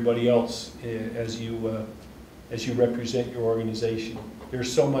for everybody else as you represent your organization.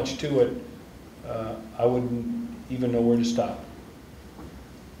 There's so much to it, I wouldn't even know where to stop.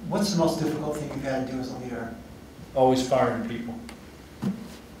 What's the most difficult thing you've had to do as a leader? Always firing people.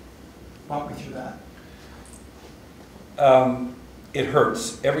 Walk me through that. It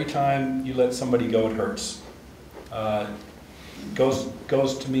hurts. Every time you let somebody go, it hurts.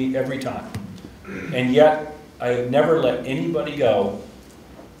 Goes to me every time. And yet, I have never let anybody go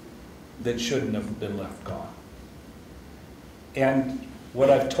that shouldn't have been left gone. And what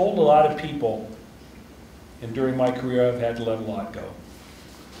I've told a lot of people, and during my career I've had to let a lot go.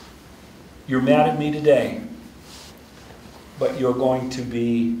 You're mad at me today, but you're going to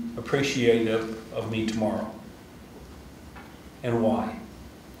be appreciative of me tomorrow. And why?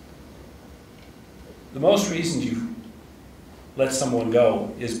 The most reasons you let someone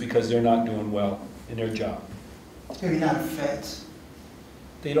go is because they're not doing well in their job. It's maybe not a fit.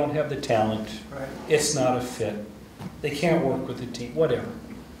 They don't have the talent. Right. It's not a fit. They can't work with the team, whatever.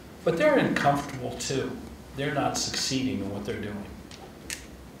 But they're uncomfortable too. They're not succeeding in what they're doing.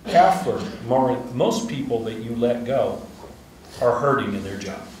 Most people that you let go are hurting in their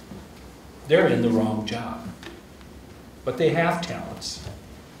job. They're in the wrong job. But they have talents,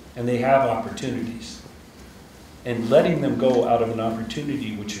 and they have opportunities. And letting them go out of an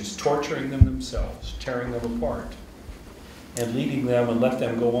opportunity which is torturing them themselves, tearing them apart, and leading them and let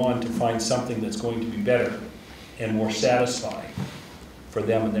them go on to find something that's going to be better and more satisfying for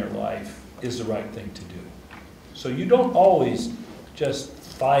them in their life is the right thing to do. So you don't always just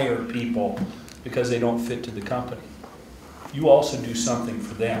fire people because they don't fit to the company. You also do something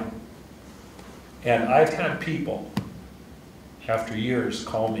for them. And I've had people, after years,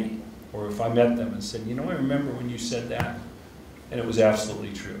 call me, or if I met them and said, you know, I remember when you said that, and it was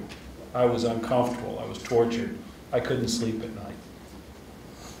absolutely true. I was uncomfortable, I was tortured, I couldn't sleep at night.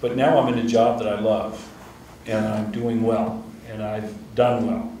 But now I'm in a job that I love, and I'm doing well, and I've done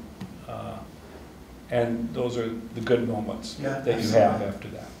well. And those are the good moments that you have after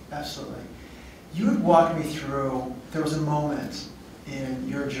that. Absolutely. You had walked me through, there was a moment in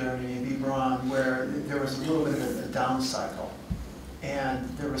your journey in Braun where there was a little bit of a down cycle, and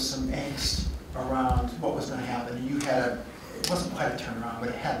there was some angst around what was going to happen. And you had it wasn't quite a turnaround, but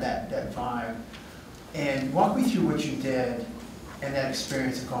it had that vibe. And walk me through what you did and that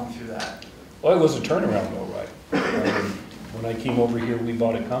experience of going through that. Well, it was a turnaround, all right. When I came over here, we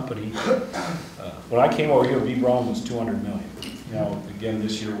bought a company. When I came over here, Braun was $200 million. Now, again,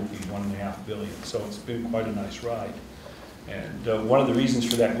 this year will be $1.5 billion. So it's been quite a nice ride. And one of the reasons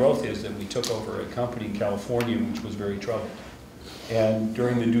for that growth is that we took over a company in California which was very troubled. And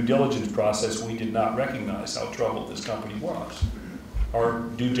during the due diligence process, we did not recognize how troubled this company was. Our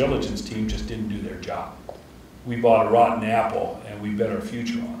due diligence team just didn't do their job. We bought a rotten apple and we bet our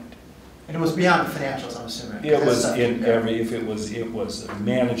future on it. And it was beyond the financials, I'm assuming. It was in every, it was a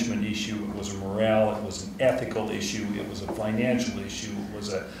management issue, it was a morale, it was an ethical issue, it was a financial issue, it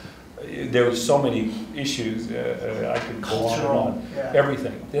was there were so many issues, I could go on and on. Yeah.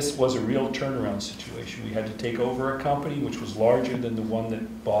 Everything. This was a real turnaround situation. We had to take over a company which was larger than the one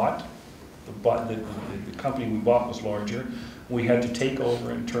that bought. The company we bought was larger. We had to take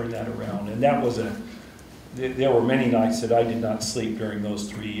over and turn that around. And that was there were many nights that I did not sleep during those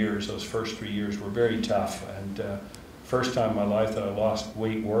 3 years. Those first 3 years were very tough. And first time in my life that I lost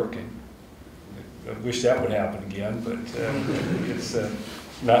weight working. I wish that would happen again, but it's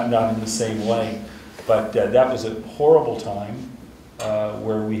not in the same way. But that was a horrible time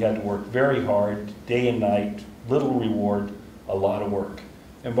where we had to work very hard, day and night, little reward, a lot of work.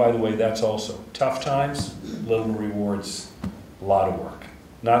 And by the way, that's also tough times, little rewards, a lot of work.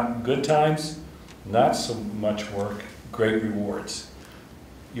 Not good times, not so much work, great rewards.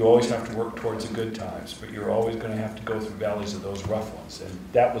 You always have to work towards the good times, but you're always going to have to go through valleys of those rough ones. And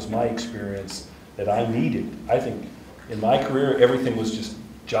that was my experience that I needed. I think in my career, everything was just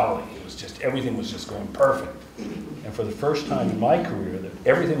jolly. It was just, everything was just going perfect. And for the first time in my career that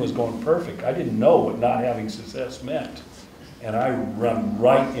everything was going perfect, I didn't know what not having success meant. And I run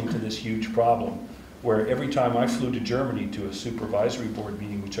right into this huge problem where every time I flew to Germany to a supervisory board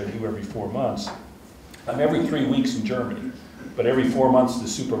meeting, which I do every 4 months, I'm every 3 weeks in Germany, but every 4 months the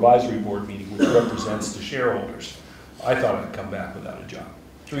supervisory board meeting, which represents the shareholders. I thought I'd come back without a job,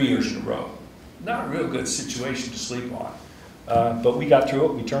 3 years in a row. Not a real good situation to sleep on. But we got through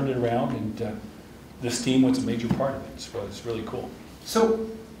it, we turned it around, and this team was a major part of it. So it's really cool. So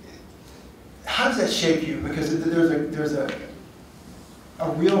how does that shape you? Because there's a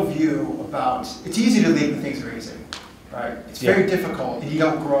real view about, it's easy to lead when things are easy, right? It's very difficult, and you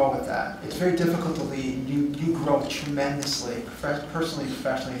don't grow with that. It's very difficult to lead. You grow tremendously, personally,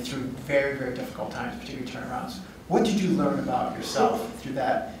 professionally, through very, very difficult times, particularly turnarounds. What did you learn about yourself through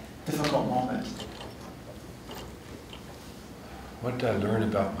that difficult moment? What did I learn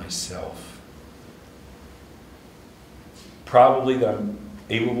about myself? Probably that I'm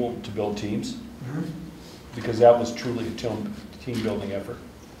able to build teams, because that was truly a team building effort.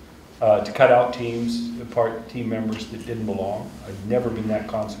 To cut out teams, team members that didn't belong. I've never been that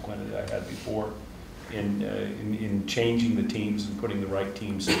consequent as I had before in changing the teams and putting the right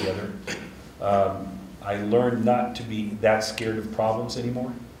teams together. I learned not to be that scared of problems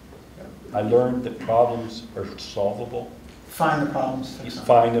anymore. I learned that problems are solvable. Find the problems.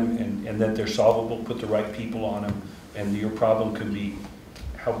 Find them, and that they're solvable. Put the right people on them, and your problem can be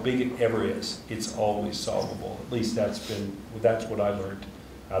how big it ever is. It's always solvable. At least that's what I learned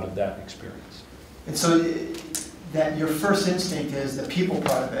out of that experience. And so that your first instinct is the people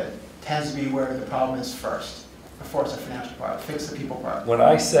part of it tends to be where the problem is first, before it's a financial part. Fix the people part. When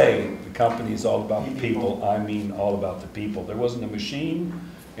I say the company is all about the people, I mean all about the people. There wasn't a machine,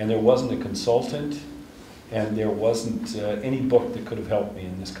 and there wasn't a consultant, and there wasn't any book that could have helped me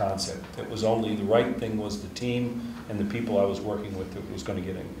in this concept. It was only the right thing was the team and the people I was working with that was going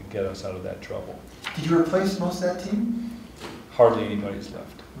to get us out of that trouble. Did you replace most of that team? Hardly anybody's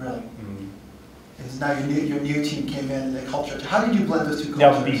left. Really? Mm-hmm. Because now your new team came in and the culture. How did you blend those two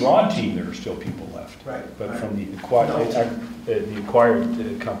cultures? Now, the Braun team, there are still people left. Right. But right. from the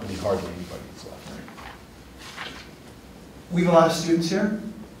acquired company, hardly anybody's left. Right. We have a lot of students here.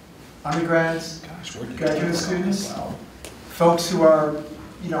 Undergrads, graduate students, folks who are,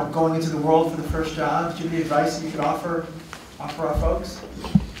 going into the world for the first job. Do you have any advice that you could offer our folks?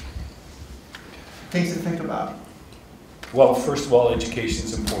 Things to think about. Well, first of all, education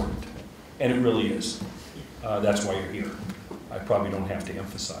is important, and it really is. That's why you're here. I probably don't have to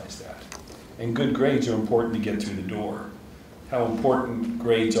emphasize that. And good grades are important to get through the door. How important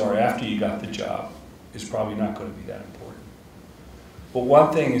grades are after you got the job is probably not going to be that important. But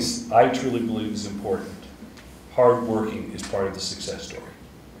one thing is, I truly believe is important. Hard working is part of the success story.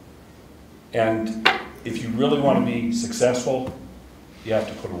 And if you really want to be successful, you have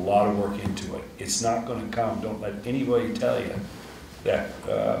to put a lot of work into it. It's not going to come. Don't let anybody tell you that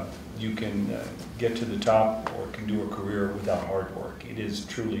you can get to the top or can do a career without hard work. It is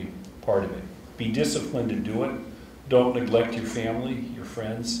truly part of it. Be disciplined to do it. Don't neglect your family, your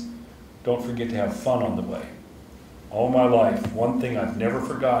friends. Don't forget to have fun on the way. All my life, one thing I've never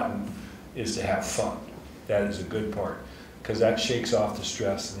forgotten is to have fun. That is a good part, because that shakes off the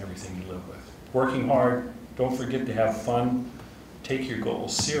stress and everything you live with. Working hard, don't forget to have fun, take your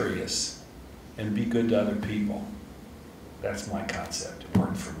goals serious, and be good to other people. That's my concept. It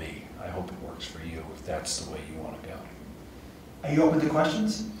worked for me. I hope it works for you if that's the way you want to go. Are you open to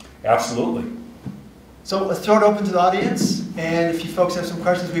questions? Absolutely. So let's throw it open to the audience, and if you folks have some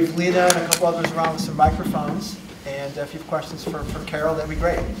questions, we have Lena and a couple others around with some microphones. And if you have questions for Caroll, that'd be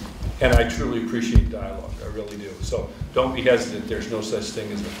great. And I truly appreciate dialogue, I really do. So don't be hesitant, there's no such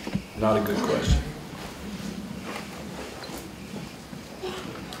thing as not a good question.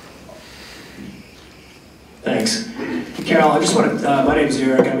 Thanks. Caroll, I just want to, my name is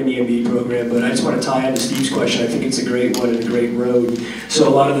Eric, I'm in the MBA program, but I just want to tie into Steve's question. I think it's a great one and a great road. So a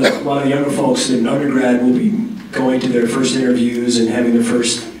lot of the younger folks in undergrad will be going to their first interviews and having their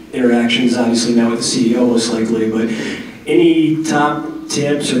first interactions, obviously now with the CEO most likely, but any top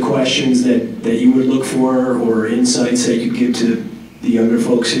tips or questions that you would look for or insights that you could give to the younger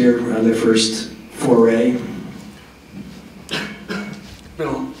folks here on their first foray? It's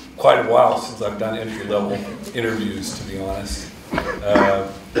been quite a while since I've done entry-level interviews, to be honest.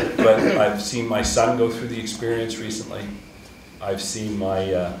 But I've seen my son go through the experience recently. I've seen my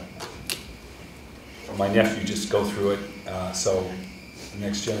nephew just go through it. So the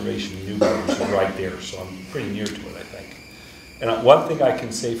next generation of Neubauers are right there, so I'm pretty near to it, I think. And one thing I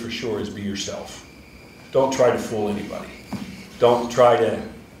can say for sure is be yourself. Don't try to fool anybody. Don't try to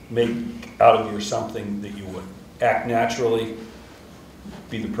make out of you something that you would. Act naturally,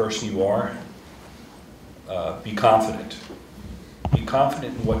 be the person you are, be confident. Be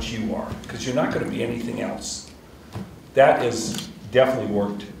confident in what you are, because you're not going to be anything else. That has definitely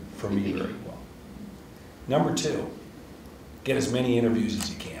worked for me very well. Number 2, get as many interviews as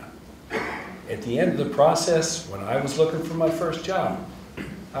you can. At the end of the process, when I was looking for my first job,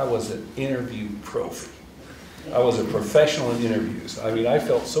 I was an interview profi. I was a professional in interviews. I mean, I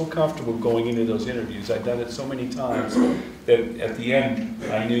felt so comfortable going into those interviews. I'd done it so many times that at the end,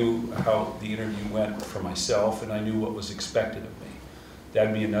 I knew how the interview went for myself, and I knew what was expected of me.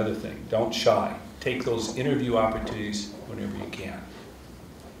 That'd be another thing. Don't shy. Take those interview opportunities whenever you can.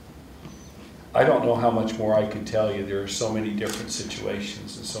 I don't know how much more I could tell you. There are so many different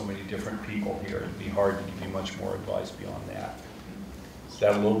situations and so many different people here. It'd be hard to give you much more advice beyond that. Is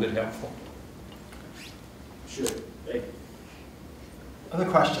that a little bit helpful? Sure. Thank you. Other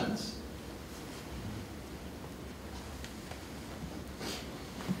questions?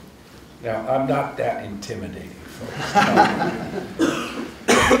 Now, I'm not that intimidating, folks.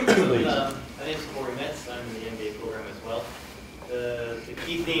 Please. My name is Corey Metz. I'm in the MBA program as well. The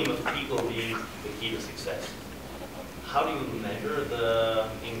key theme of people being the key to success. How do you measure the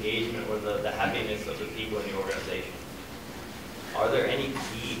engagement or the happiness of the people in the organization? Are there any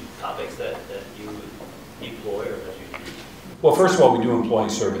key topics that you deploy or that you teach? Well, first of all, we do employee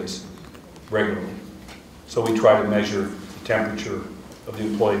surveys regularly. So we try to measure the temperature of the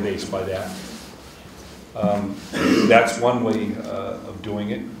employee base by that. That's one way of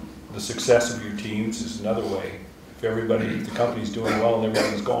doing it. The success of your teams is another way. If the company's doing well and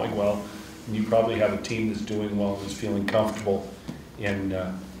everything's going well, and you probably have a team that's doing well and is feeling comfortable in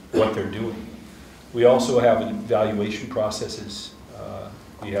what they're doing. We also have evaluation processes.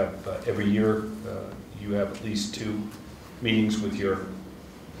 We have every year, you have at least 2 meetings with your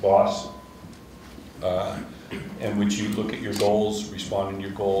boss, in which you look at your goals, respond to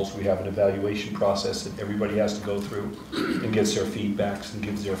your goals. We have an evaluation process that everybody has to go through and gets their feedbacks and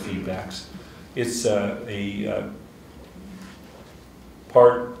gives their feedbacks. It's a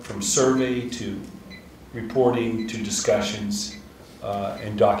part from survey to reporting to discussions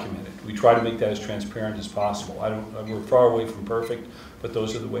and document it. We try to make that as transparent as possible. We're far away from perfect, but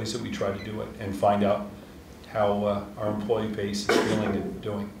those are the ways that we try to do it and find out how our employee base is feeling and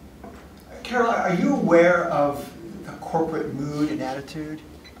doing. Caroll, are you aware of the corporate mood and attitude?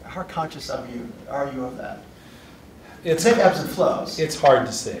 How conscious are you of that? It ebbs and flows. It's hard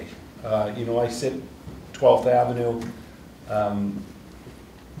to say. You know, I sit 12th Avenue,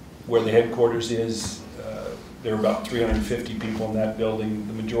 where the headquarters is. There are about 350 people in that building.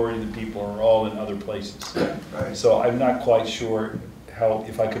 The majority of the people are all in other places. Right. So I'm not quite sure how,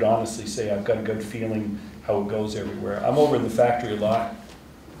 if I could honestly say I've got a good feeling how it goes everywhere. I'm over in the factory a lot.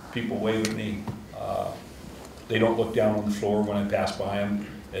 People wave at me. They don't look down on the floor when I pass by them,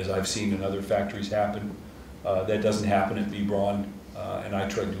 as I've seen in other factories happen. That doesn't happen at Braun, and I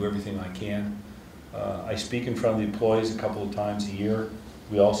try to do everything I can. I speak in front of the employees a couple of times a year.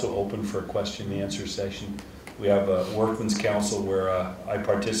 We also open for a question and answer session. We have a workman's council where I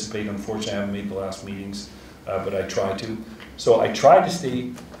participate. Unfortunately, I haven't made the last meetings, but I try to. So I try to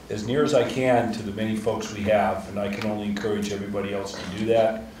stay as near as I can to the many folks we have, and I can only encourage everybody else to do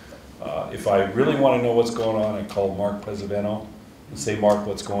that. If I really want to know what's going on, I call Mark Pesavento and say, Mark,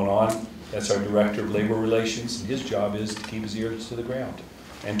 what's going on? That's our Director of Labor Relations, and his job is to keep his ears to the ground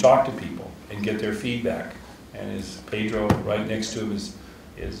and talk to people and get their feedback. And as Pedro, right next to him,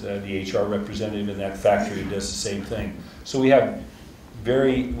 is the HR representative in that factory who does the same thing. So we have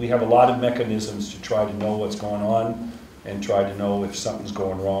a lot of mechanisms to try to know what's going on and try to know if something's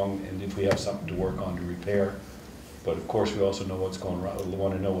going wrong and if we have something to work on to repair. But of course, we also know what's going right. We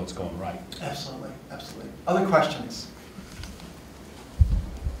want to know what's going right. Absolutely, absolutely. Other questions?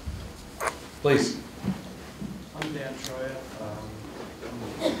 Please. I'm Dan Troya.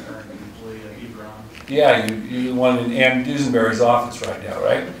 I'm the current employee at Braun. Yeah, you're the one in Ann Duesenberry's office right now,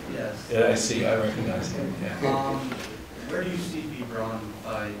 right? Yes. Yeah, I see. I recognize him. Yeah. Where do you see Braun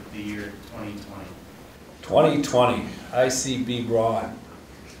by the year 2020? 2020, I see Braun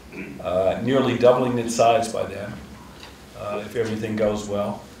nearly doubling its size by then, if everything goes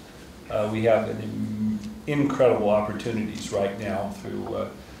well. We have incredible opportunities right now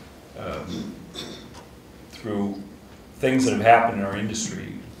through things that have happened in our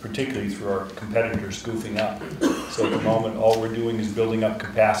industry, particularly through our competitors goofing up. So at the moment, all we're doing is building up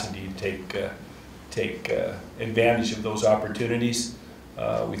capacity to take advantage of those opportunities.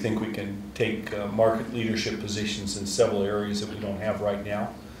 We think we can take market leadership positions in several areas that we don't have right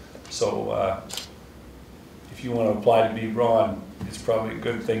now. So if if you want to apply to B. Braun, it's probably a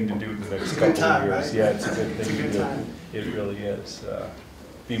good thing to do the next couple of years. Right? Yeah, it's a good thing It's a good to do. time. It really is.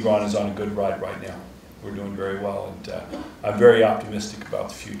 B. Braun is on a good ride right now. We're doing very well, and I'm very optimistic about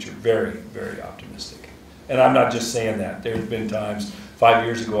the future. Very, very optimistic. And I'm not just saying that. There's been times, 5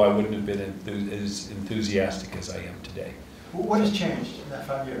 years ago, I wouldn't have been as enthusiastic as I am today. What has changed in that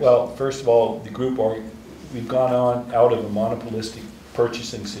 5 years? Well, first of all, the group, we've gone on out of a monopolistic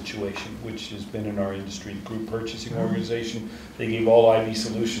purchasing situation, which has been in our industry. The group purchasing organization, they gave all IV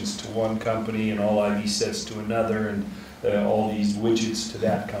solutions to one company and all IV sets to another, and all these widgets to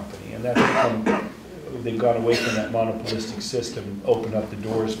that company. And that's become, they've gone away from that monopolistic system and opened up the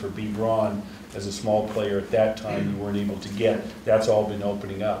doors for B. Braun as a small player at that time we weren't able to get. That's all been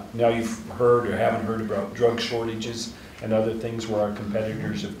opening up. Now you've heard or haven't heard about drug shortages and other things where our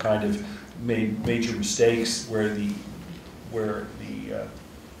competitors have kind of made major mistakes where the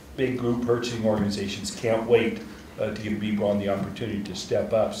big group purchasing organizations can't wait to give B. Braun the opportunity to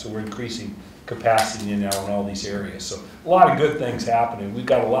step up. So we're increasing capacity now in all these areas. So a lot of good things happening. We've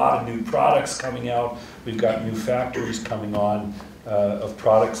got a lot of new products coming out. We've got new factories coming on of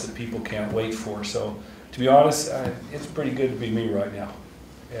products that people can't wait for. So to be honest, it's pretty good to be me right now.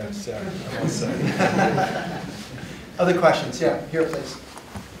 Yes, I must say. Other questions? Yeah, here please.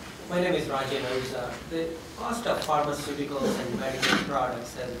 My name is Rajan Oza. The cost of pharmaceuticals and medical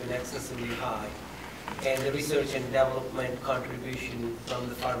products has been excessively high, and the research and development contribution from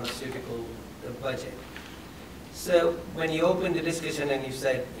the pharmaceutical budget. So when you opened the discussion and you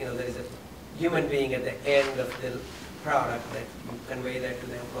said, there is a human being at the end of the product, that you convey that to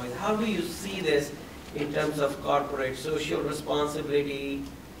the employees, how do you see this in terms of corporate social responsibility,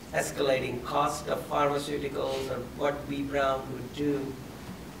 escalating cost of pharmaceuticals, or what B. Braun would do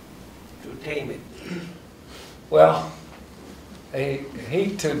to tame it? Well, I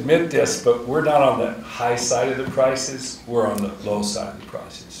hate to admit this, but we're not on the high side of the prices, we're on the low side of the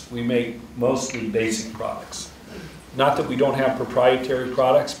prices. We make mostly basic products. Not that we don't have proprietary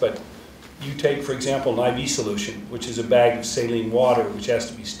products, but you take, for example, an IV solution, which is a bag of saline water, which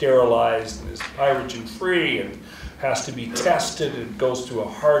has to be sterilized and is pyrogen-free and has to be tested and goes through a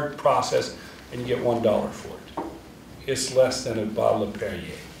hard process, and you get $1 for it. It's less than a bottle of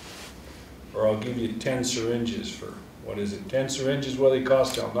Perrier. Or I'll give you 10 syringes for, what is it, 10 syringes, what do they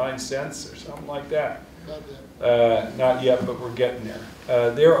cost you, 9 cents or something like that? Not yet, but we're getting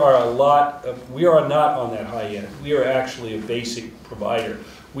there. There are a lot of, we are not on that high end. We are actually a basic provider.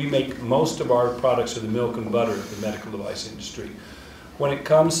 We make most of our products are the milk and butter of the medical device industry. When it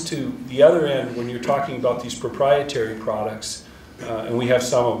comes to the other end, when you're talking about these proprietary products, and we have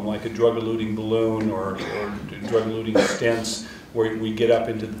some of them, like a drug-eluting balloon or drug-eluting stents, where we get up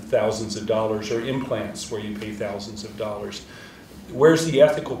into the thousands of dollars, or implants where you pay thousands of dollars. Where's the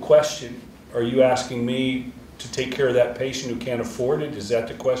ethical question? Are you asking me to take care of that patient who can't afford it? Is that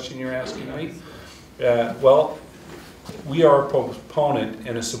the question you're asking me? Well, we are a proponent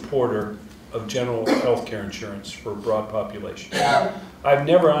and a supporter of general health care insurance for a broad population. I've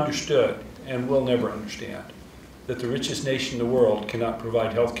never understood, and will never understand, that the richest nation in the world cannot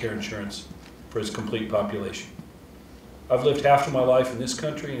provide health care insurance for its complete population. I've lived half of my life in this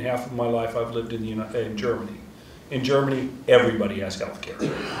country, and half of my life I've lived in Germany. In Germany, everybody has health care.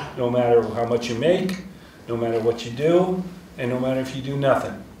 No matter how much you make, no matter what you do, and no matter if you do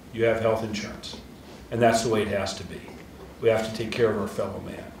nothing, you have health insurance. And that's the way it has to be. We have to take care of our fellow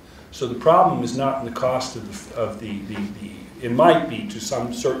man. So the problem is not in the cost of the it might be to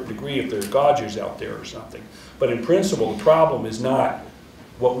some certain degree if there are Godgers out there or something. But in principle, the problem is not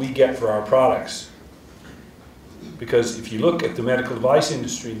what we get for our products. Because if you look at the medical device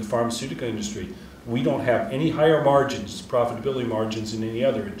industry and the pharmaceutical industry, we don't have any higher margins, profitability margins, than any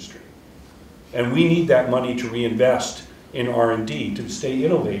other industry. And we need that money to reinvest in R&D to stay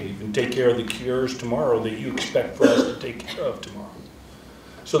innovative and take care of the cures tomorrow that you expect for us to take care of tomorrow.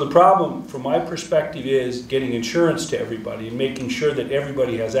 So the problem, from my perspective, is getting insurance to everybody and making sure that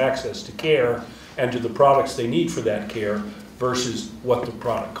everybody has access to care and to the products they need for that care versus what the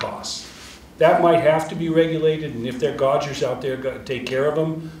product costs. That might have to be regulated, and if there are Godgers out there, got to take care of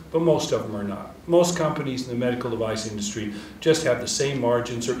them, but most of them are not. Most companies in the medical device industry just have the same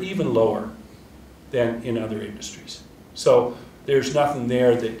margins or even lower than in other industries. So there's nothing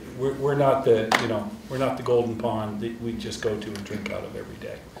there that we're not the, we're not the golden pond that we just go to and drink out of every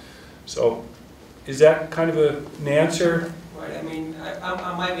day. So is that kind of an answer? Right, I mean,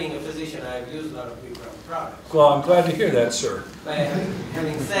 I being a physician, I've used a lot of B. Braun products. Well, I'm glad to hear that, sir. But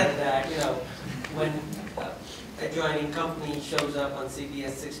having said that, when adjoining company shows up on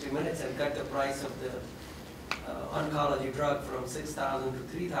CBS 60 Minutes and cut the price of the oncology drug from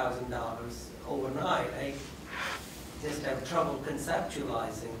 $6,000 to $3,000 overnight, just have trouble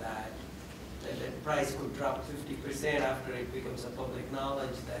conceptualizing that the price could drop 50% after it becomes a public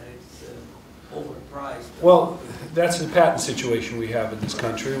knowledge that it's overpriced. Well, that's the patent situation we have in this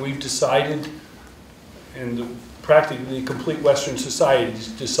country. We've decided, and practically the complete Western society has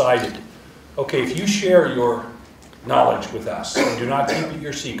decided, okay, if you share your knowledge with us and do not keep it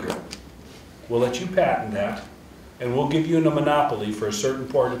your secret, we'll let you patent that, and we'll give you a monopoly for a certain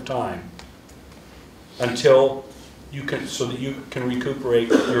point of time until you can, so that you can recuperate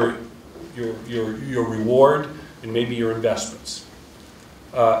your reward and maybe your investments.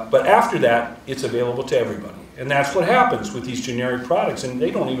 But after that, it's available to everybody, and that's what happens with these generic products. And they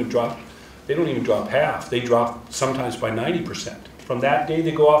don't even drop half. They drop sometimes by 90%. From that day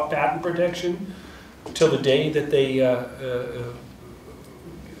they go off patent protection till the day that they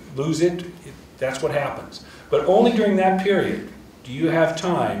lose it. That's what happens. But only during that period do you have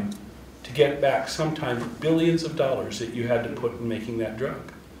time to get back sometimes billions of dollars that you had to put in making that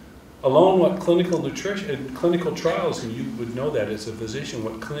drug. Alone, what clinical nutrition, clinical trials, and you would know that as a physician,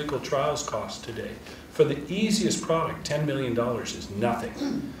 what clinical trials cost today. For the easiest product, $10 million is nothing.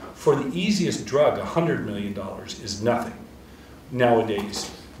 For the easiest drug, $100 million is nothing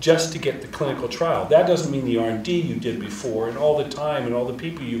nowadays, just to get the clinical trial. That doesn't mean the R&D you did before, and all the time, and all the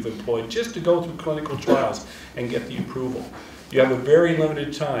people you've employed, just to go through clinical trials and get the approval. You have a very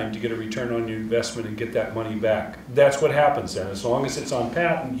limited time to get a return on your investment and get that money back. That's what happens then. As long as it's on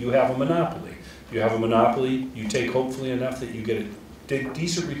patent, you have a monopoly. You have a monopoly, you take hopefully enough that you get a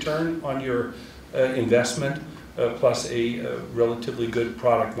decent return on your investment, plus a relatively good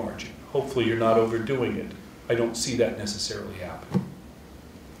product margin. Hopefully you're not overdoing it. I don't see that necessarily happen.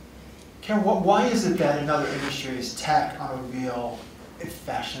 Caroll, why is it that in other industries, tech, automobile,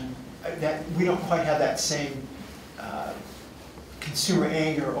 fashion, that we don't quite have that same consumer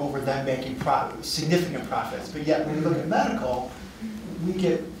anger over them making significant profits, but yet when we look at medical, we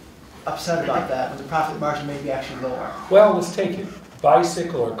get upset about that when the profit margin may be actually lower? Well, let's take it.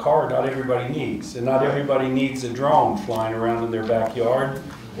 Bicycle or car, not everybody needs, and not everybody needs a drone flying around in their backyard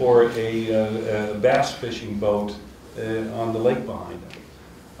or a bass fishing boat on the lake behind them.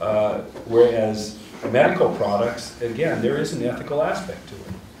 Whereas medical products, again, there is an ethical aspect to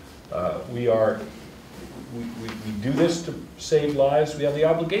it. We do this to save lives. We have the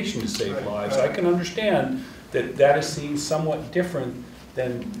obligation to save lives. I can understand that that is seen somewhat different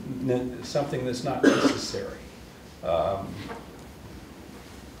than something that's not necessary.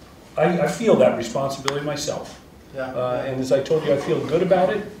 I feel that responsibility myself. And as I told you, I feel good about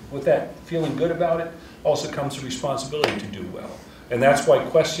it. With that feeling good about it also comes the responsibility to do well. And that's why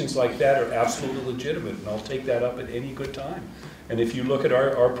questions like that are absolutely legitimate, and I'll take that up at any good time. And if you look at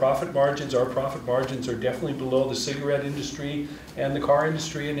our profit margins are definitely below the cigarette industry and the car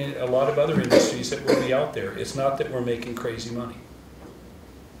industry and a lot of other industries that will be out there. It's not that we're making crazy money.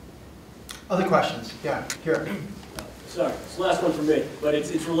 Other questions? Yeah, here. Sorry, it's the last one for me, but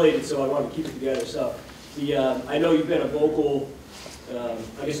it's related, so I want to keep it together. So, I know you've been a vocal,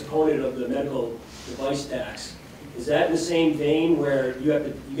 I guess, opponent of the medical device tax. Is that in the same vein where you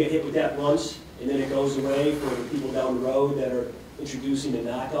get hit with that once and then it goes away for the people down the road that are introducing a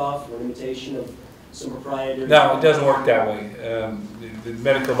knockoff or imitation of some proprietary? No, it doesn't work that way. The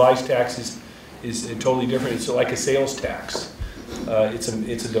medical device tax is totally different. It's like a sales tax. It's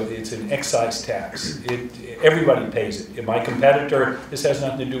an excise tax. Everybody pays it. My competitor, this has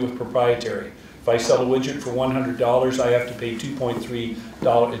nothing to do with proprietary. If I sell a widget for $100, I have to pay 2.3%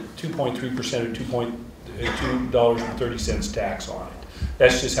 or $2.30 tax on it.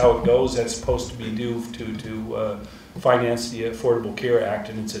 That's just how it goes. That's supposed to be due to finance the Affordable Care Act,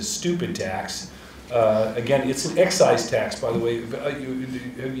 and it's a stupid tax. Again, it's an excise tax, by the way.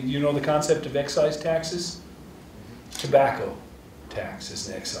 You know the concept of excise taxes? Tobacco tax is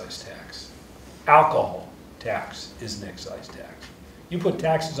an excise tax. Alcohol tax is an excise tax. You put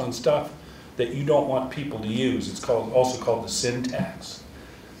taxes on stuff that you don't want people to use. It's also called the sin tax.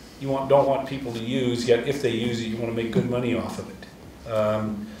 You don't want people to use, yet if they use it, you want to make good money off of it.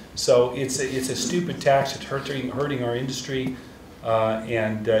 So it's a stupid tax. It's hurting our industry,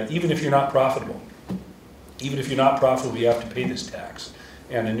 and even if you're not profitable, you have to pay this tax.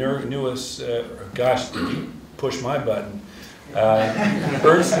 And the newest, gosh, did you push my button?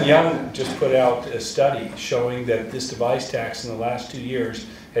 Ernst & Young just put out a study showing that this device tax in the last 2 years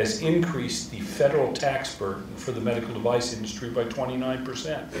has increased the federal tax burden for the medical device industry by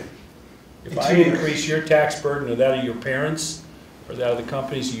 29%. If I increase your tax burden or that of your parents or that of the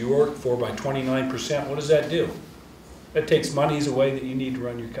companies you work for by 29%, what does that do? That takes monies away that you need to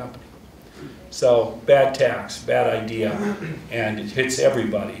run your company. So bad tax, bad idea, and it hits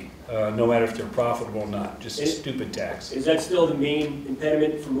everybody. no matter if they're profitable or not, just a Is- stupid tax. Is that still the main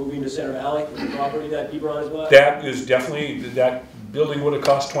impediment for moving to Center Valley, with the property that Braun has bought? That is definitely, that building would have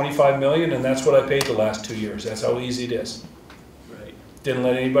cost $25 million, and that's what I paid the last 2 years. That's how easy it is. Right. Didn't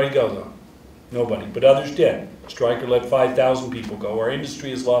let anybody go though. Nobody, but others did. Stryker let 5,000 people go. Our industry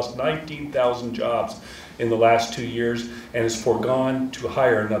has lost 19,000 jobs in the last 2 years and has foregone to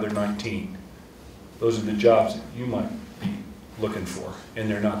hire another 19. Those are the jobs that you might be looking for, and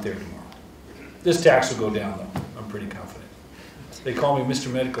they're not there tomorrow. This tax will go down though, I'm pretty confident. They call me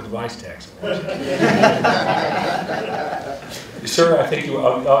Mr. Medical Device Tax. Sir, I think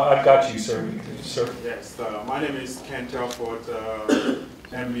I've got you, sir. Sir? Yes, my name is Ken Telford,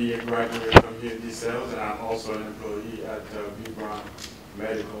 MBA graduate from here at DeSales, and I'm also an employee at Braun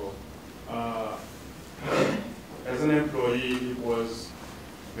Medical. As an employee, it was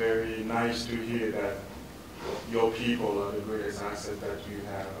very nice to hear that your people are the greatest asset that you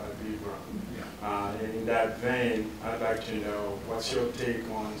have at Braun. And in that vein, I'd like to know, what's your take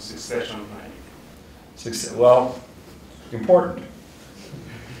on succession planning? Well, important.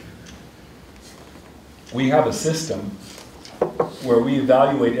 We have a system where we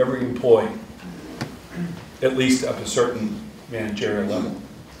evaluate every employee, at least up a certain managerial level.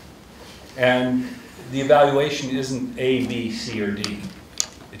 And the evaluation isn't A, B, C, or D.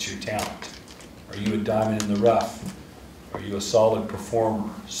 It's your talent. Are you a diamond in the rough? Are you a solid performer,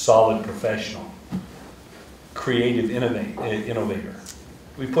 solid professional, creative innovator?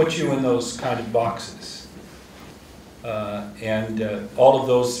 We put you in those kind of boxes. And all of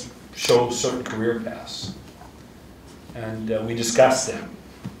those show certain career paths. And we discuss them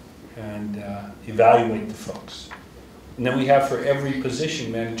and evaluate the folks. And then we have for every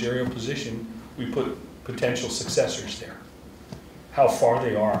position, managerial position, we put potential successors there. How far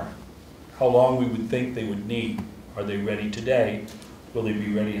they are, how long we would think they would need. Are they ready today? Will they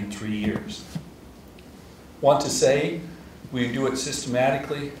be ready in 3 years? Want to say we do it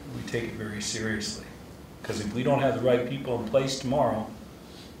systematically, we take it very seriously. Because if we don't have the right people in place tomorrow,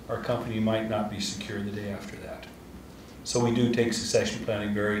 our company might not be secure the day after that. So we do take succession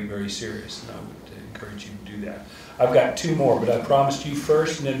planning very, very serious, and I would encourage you to do that. I've got 2 more, but I promised you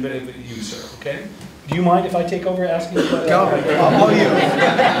first, and then you, sir, okay? Do you mind if I take over asking you questions? Go, all you. You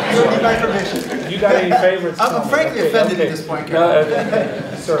need my permission. You got any favorites? I'm frankly offended at this point, Carol.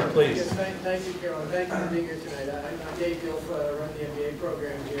 Sir, please. Yes, thank you, Carol. Thank you for being here tonight. I'm Dave Gilf, run the MBA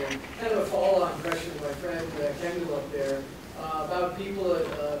program here. Kind of a follow-on question to my friend Kendall up there about people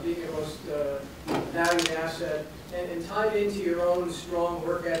being your most valued asset, and tied into your own strong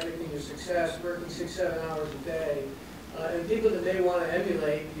work ethic and your success, working 6-7 hours a day. And people that may want to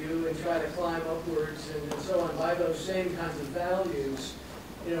emulate you and try to climb upwards and so on by those same kinds of values,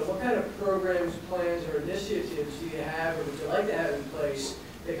 you know, what kind of programs, plans, or initiatives do you have, or would you like to have in place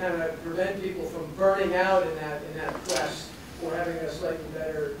that kind of prevent people from burning out in that quest or having a slightly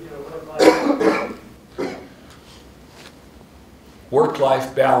better, you know, work-life?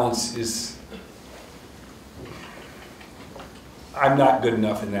 Work-life balance is, I'm not good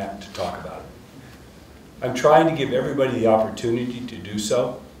enough in that to talk about it. I'm trying to give everybody the opportunity to do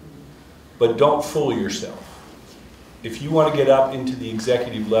so, but don't fool yourself. If you want to get up into the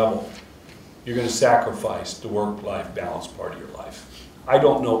executive level, you're going to sacrifice the work-life balance part of your life. I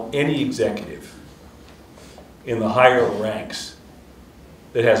don't know any executive in the higher ranks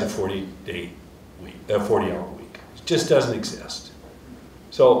that has a 40-hour week. It just doesn't exist.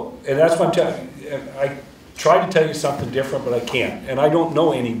 So, and that's what I'm telling you. I try to tell you something different, but I can't. And I don't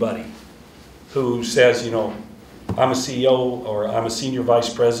know anybody who says, you know, I'm a CEO or I'm a senior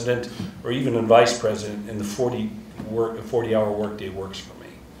vice president or even a vice president and the 40-hour workday works for me.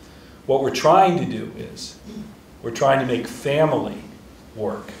 What we're trying to do is we're trying to make family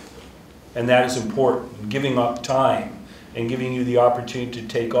work, and that is important. Giving up time and giving you the opportunity to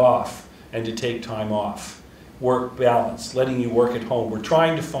take off and to take time off. Work balance, letting you work at home. We're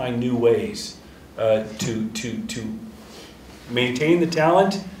trying to find new ways to maintain the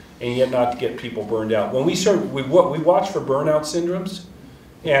talent and yet not to get people burned out. When we watch for burnout syndromes,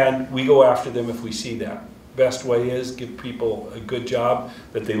 and we go after them if we see that. Best way is give people a good job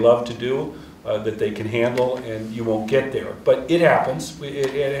that they love to do, that they can handle, and you won't get there. But it happens.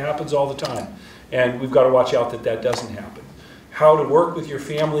 It happens all the time. And we've got to watch out that that doesn't happen. How to work with your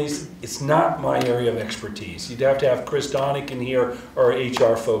families, it's not my area of expertise. You'd have to have Chris Donick in here or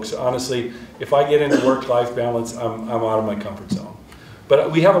HR folks. Honestly, if I get into work-life balance, I'm out of my comfort zone.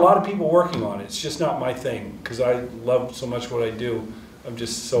 But we have a lot of people working on it. It's just not my thing because I love so much what I do. I'm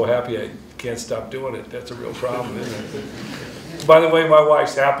just so happy I can't stop doing it. That's a real problem, isn't it? By the way, my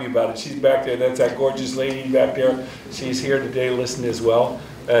wife's happy about it. She's back there. That's that gorgeous lady back there. She's here today listening as well.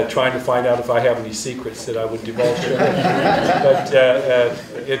 trying to find out if I have any secrets that I would divulge. But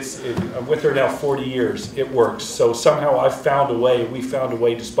I'm with her now 40 years. It works. So somehow we found a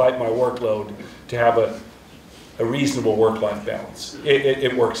way, despite my workload, to have a reasonable work-life balance.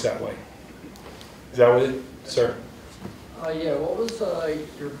 It works that way. Is that what it, sir? Yeah, what was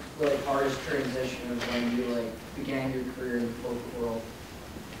your hardest transition of when you began your career in the local world?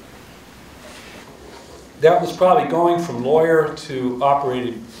 That was probably going from lawyer to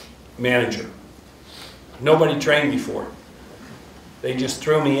operating manager. Nobody trained me for it. They just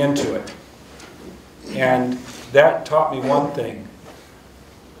threw me into it. And that taught me one thing,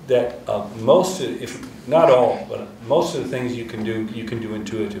 that most of, if not all, but most of the things you can do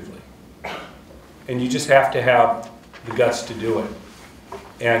intuitively. And you just have to have the guts to do it.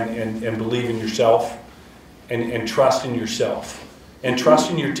 And believe in yourself, and trust in yourself, and trust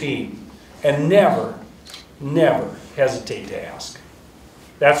in your team. And never hesitate to ask.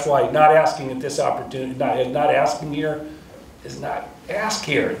 That's why not asking at this opportunity, not asking here is not ask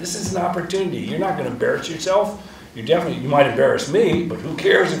here. This is an opportunity. You're not going to embarrass yourself. You might embarrass me, but who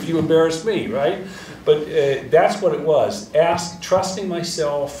cares if you embarrass me, right? But that's what it was. Trusting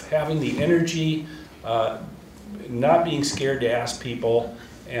myself, having the energy, not being scared to ask people,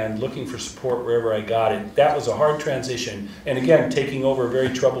 and looking for support wherever I got it. That was a hard transition. And again, taking over a very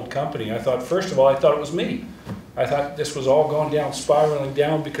troubled company. I thought, first of all, it was me. I thought this was all going down, spiraling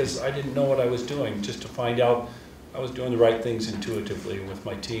down, because I didn't know what I was doing, just to find out I was doing the right things intuitively with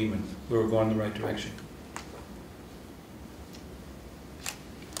my team, and we were going in the right direction.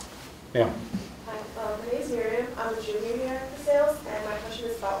 Yeah. Hi, my name is Miriam. I'm a junior here at DeSales, and my question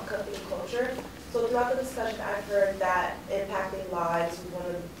is about company culture. So throughout the discussion, I've heard that impacting lives is one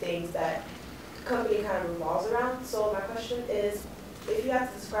of the things that the company kind of revolves around. So my question is, if you had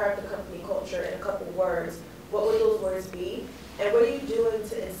to describe the company culture in a couple words, what would those words be? And what are you doing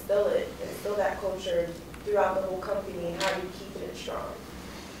to instill that culture throughout the whole company, and how are you keeping it strong?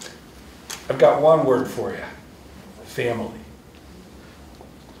 I've got one word for you: family.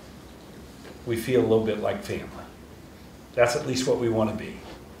 We feel a little bit like family. That's at least what we want to be.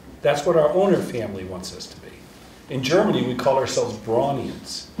 That's what our owner family wants us to be. In Germany, we call ourselves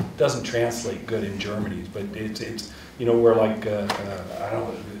Braunians. Doesn't translate good in Germany, but it's we're like I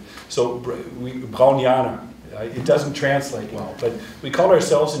don't know. So Braunianer. It doesn't translate well, but we call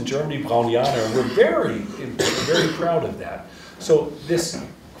ourselves in Germany Braunianer, and we're very proud of that. So this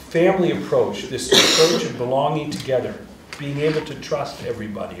family approach, this approach of belonging together, being able to trust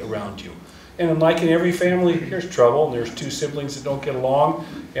everybody around you. And like in every family, there's trouble, and there's two siblings that don't get along,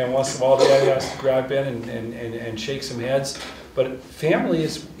 and once in a while the dad has to grab in and shake some heads. But family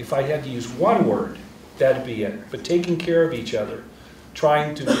is, if I had to use one word, that'd be it. But taking care of each other,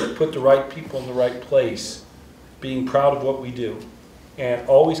 trying to put the right people in the right place, being proud of what we do, and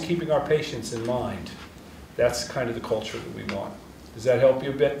always keeping our patients in mind. That's kind of the culture that we want. Does that help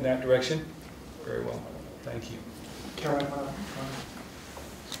you a bit in that direction? Very well. Thank you. Caroll,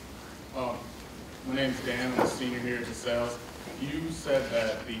 my name's Dan. I'm a senior here at DeSales. You said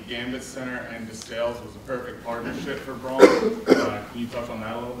that the Gambet Center and DeSales was a perfect partnership for Braun. Can you touch on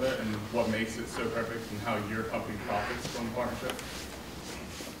that a little bit, and what makes it so perfect, and how your company profits from the partnership?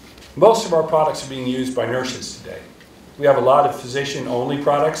 Most of our products are being used by nurses today. We have a lot of physician-only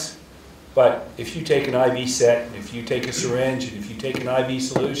products, but if you take an IV set, and if you take a syringe, and if you take an IV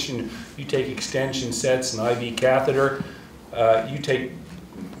solution, you take extension sets, an IV catheter, you take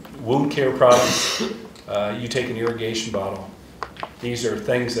wound care products, you take an irrigation bottle. These are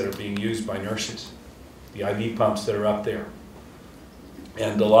things that are being used by nurses. The IV pumps that are up there.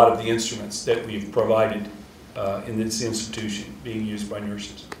 And a lot of the instruments that we've provided in this institution being used by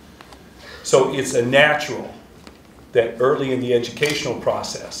nurses. So it's a natural that early in the educational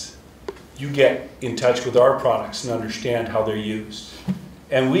process, you get in touch with our products and understand how they're used.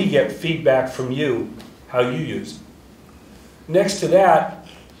 And we get feedback from you how you use them. Next to that,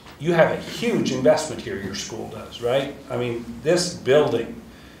 you have a huge investment here, your school does, right? I mean, this building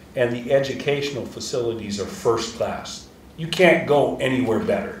and the educational facilities are first class. You can't go anywhere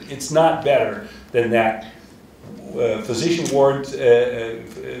better. It's not better than that physician ward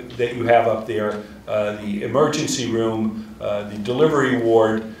that you have up there, the emergency room, the delivery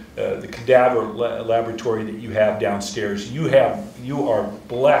ward, the cadaver laboratory that you have downstairs. You are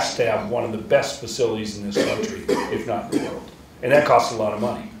blessed to have one of the best facilities in this country, if not in the world. And that costs a lot of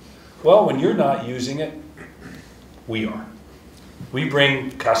money. Well, when you're not using it, we are. We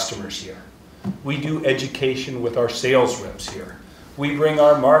bring customers here. We do education with our sales reps here. We bring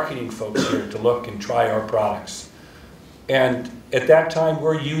our marketing folks here to look and try our products. And at that time,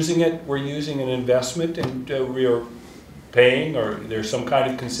 we're using it. We're using an investment, and we're paying, or there's some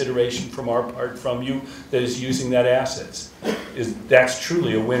kind of consideration from our part from you that is using that assets. That's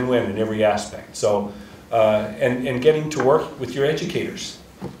truly a win-win in every aspect. So, and getting to work with your educators.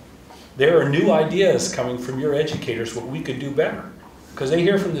 There are new ideas coming from your educators what we could do better. Because they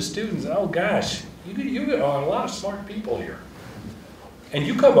hear from the students, oh gosh, you got a lot of smart people here. And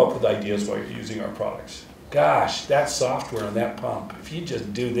you come up with ideas while you're using our products. Gosh, that software on that pump, if you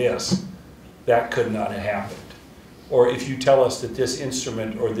just do this, that could not have happened. Or if you tell us that this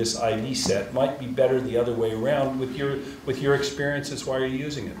instrument or this ID set might be better the other way around with your experiences while you're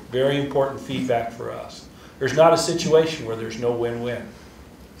using it. Very important feedback for us. There's not a situation where there's no win-win.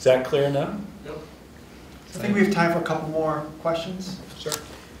 Is that clear enough? Yep. I think we have time for a couple more questions. Sure.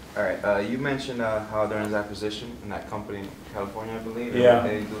 All right, you mentioned how during his acquisition in that company in California, I believe, Yeah.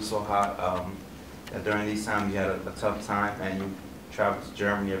 they do so hot, that during these times you had a tough time and you traveled to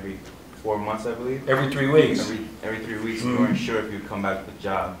Germany every 4 months, I believe? Every 3 weeks. Every 3 weeks, you weren't sure if you'd come back to the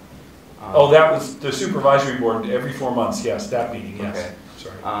job. Oh, that was the supervisory board every 4 months, yes, that meeting, yes. Okay.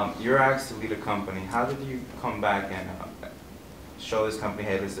 Sorry. You're asked to lead a company. How did you come back and show this company,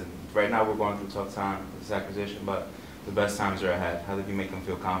 hey, listen, right now we're going through a tough time with this acquisition, but the best times are ahead? How did you make them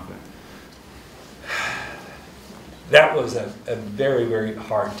feel confident? That was a very, very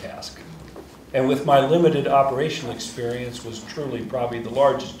hard task. And with my limited operational experience was truly probably the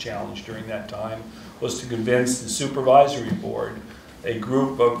largest challenge during that time, was to convince the supervisory board, a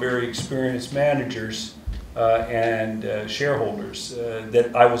group of very experienced managers and shareholders,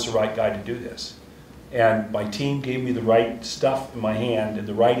 that I was the right guy to do this. And my team gave me the right stuff in my hand and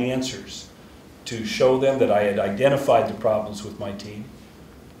the right answers to show them that I had identified the problems with my team,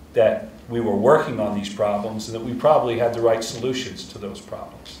 that we were working on these problems, and that we probably had the right solutions to those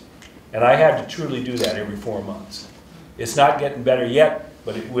problems. And I had to truly do that every 4 months. It's not getting better yet,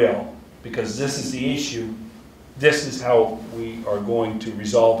 but it will, because this is the issue. This is how we are going to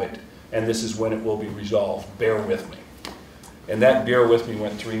resolve it, and this is when it will be resolved. Bear with me. And that bear with me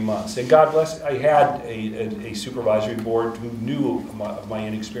went 3 months. And God bless, I had a supervisory board who knew of my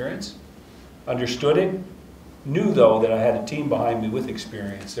inexperience, understood it, knew though that I had a team behind me with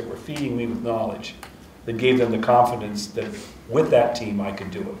experience that were feeding me with knowledge, that gave them the confidence that with that team I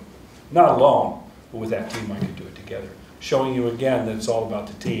could do it. Not alone, but with that team I could do it together. Showing you again that it's all about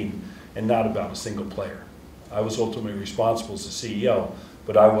the team and not about a single player. I was ultimately responsible as the CEO,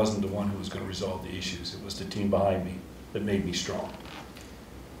 but I wasn't the one who was going to resolve the issues. It was the team behind me that made me strong.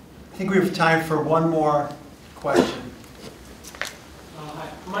 I think we have time for one more question. Hi,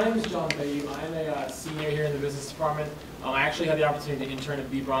 my name is John Bayou. I'm a senior here in the business department. I actually had the opportunity to intern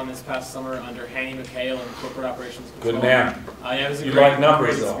at Braun this past summer under Hanny McHale in corporate operations control. Good man. Yeah, it was a you great, like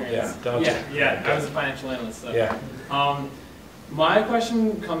numbers great though, experience. yeah, don't you? Yeah, I was a financial analyst. So. Yeah. My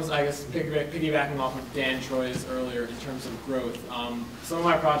question comes, I guess, piggybacking off of Dan Troy's earlier in terms of growth. Some of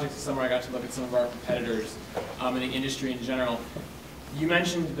my projects this summer, I got to look at some of our competitors in the industry in general. You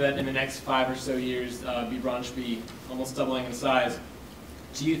mentioned that in the next 5 or so years, Braun should be almost doubling in size.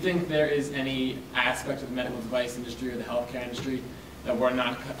 Do you think there is any aspect of the medical device industry or the healthcare industry that we're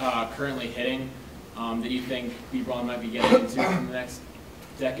not currently hitting that you think Braun might be getting into in the next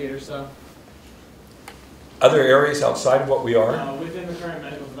decade or so? Other areas outside of what we are? Within the current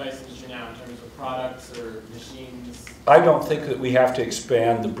medical device industry now, in terms of products or machines? I don't think that we have to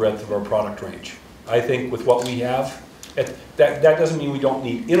expand the breadth of our product range. I think with what we have, that doesn't mean we don't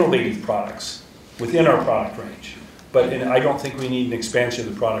need innovative products within our product range. But I don't think we need an expansion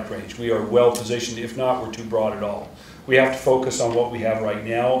of the product range. We are well positioned. If not, we're too broad at all. We have to focus on what we have right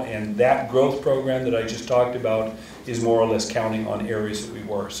now, and that growth program that I just talked about is more or less counting on areas that we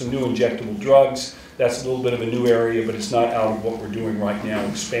were. Some new injectable drugs, that's a little bit of a new area, but it's not out of what we're doing right now,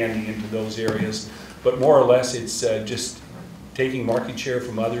 expanding into those areas. But more or less, it's just taking market share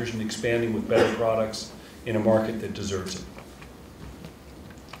from others and expanding with better products in a market that deserves it.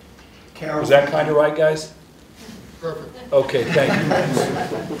 Caroll. Was that kind of right, guys? Perfect. Okay,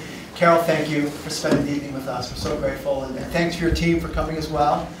 thank you. Caroll, thank you for spending the evening with us. We're so grateful. And thanks to your team for coming as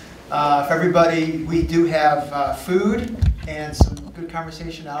well. For everybody, we do have food and some good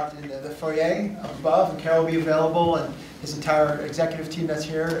conversation out in the foyer above. And Caroll will be available, and his entire executive team that's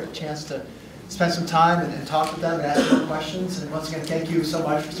here, a chance to spend some time and talk with them and ask them questions. And once again, thank you so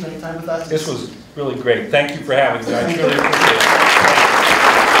much for spending time with us. This was really great. Thank you for having me. I truly appreciate it.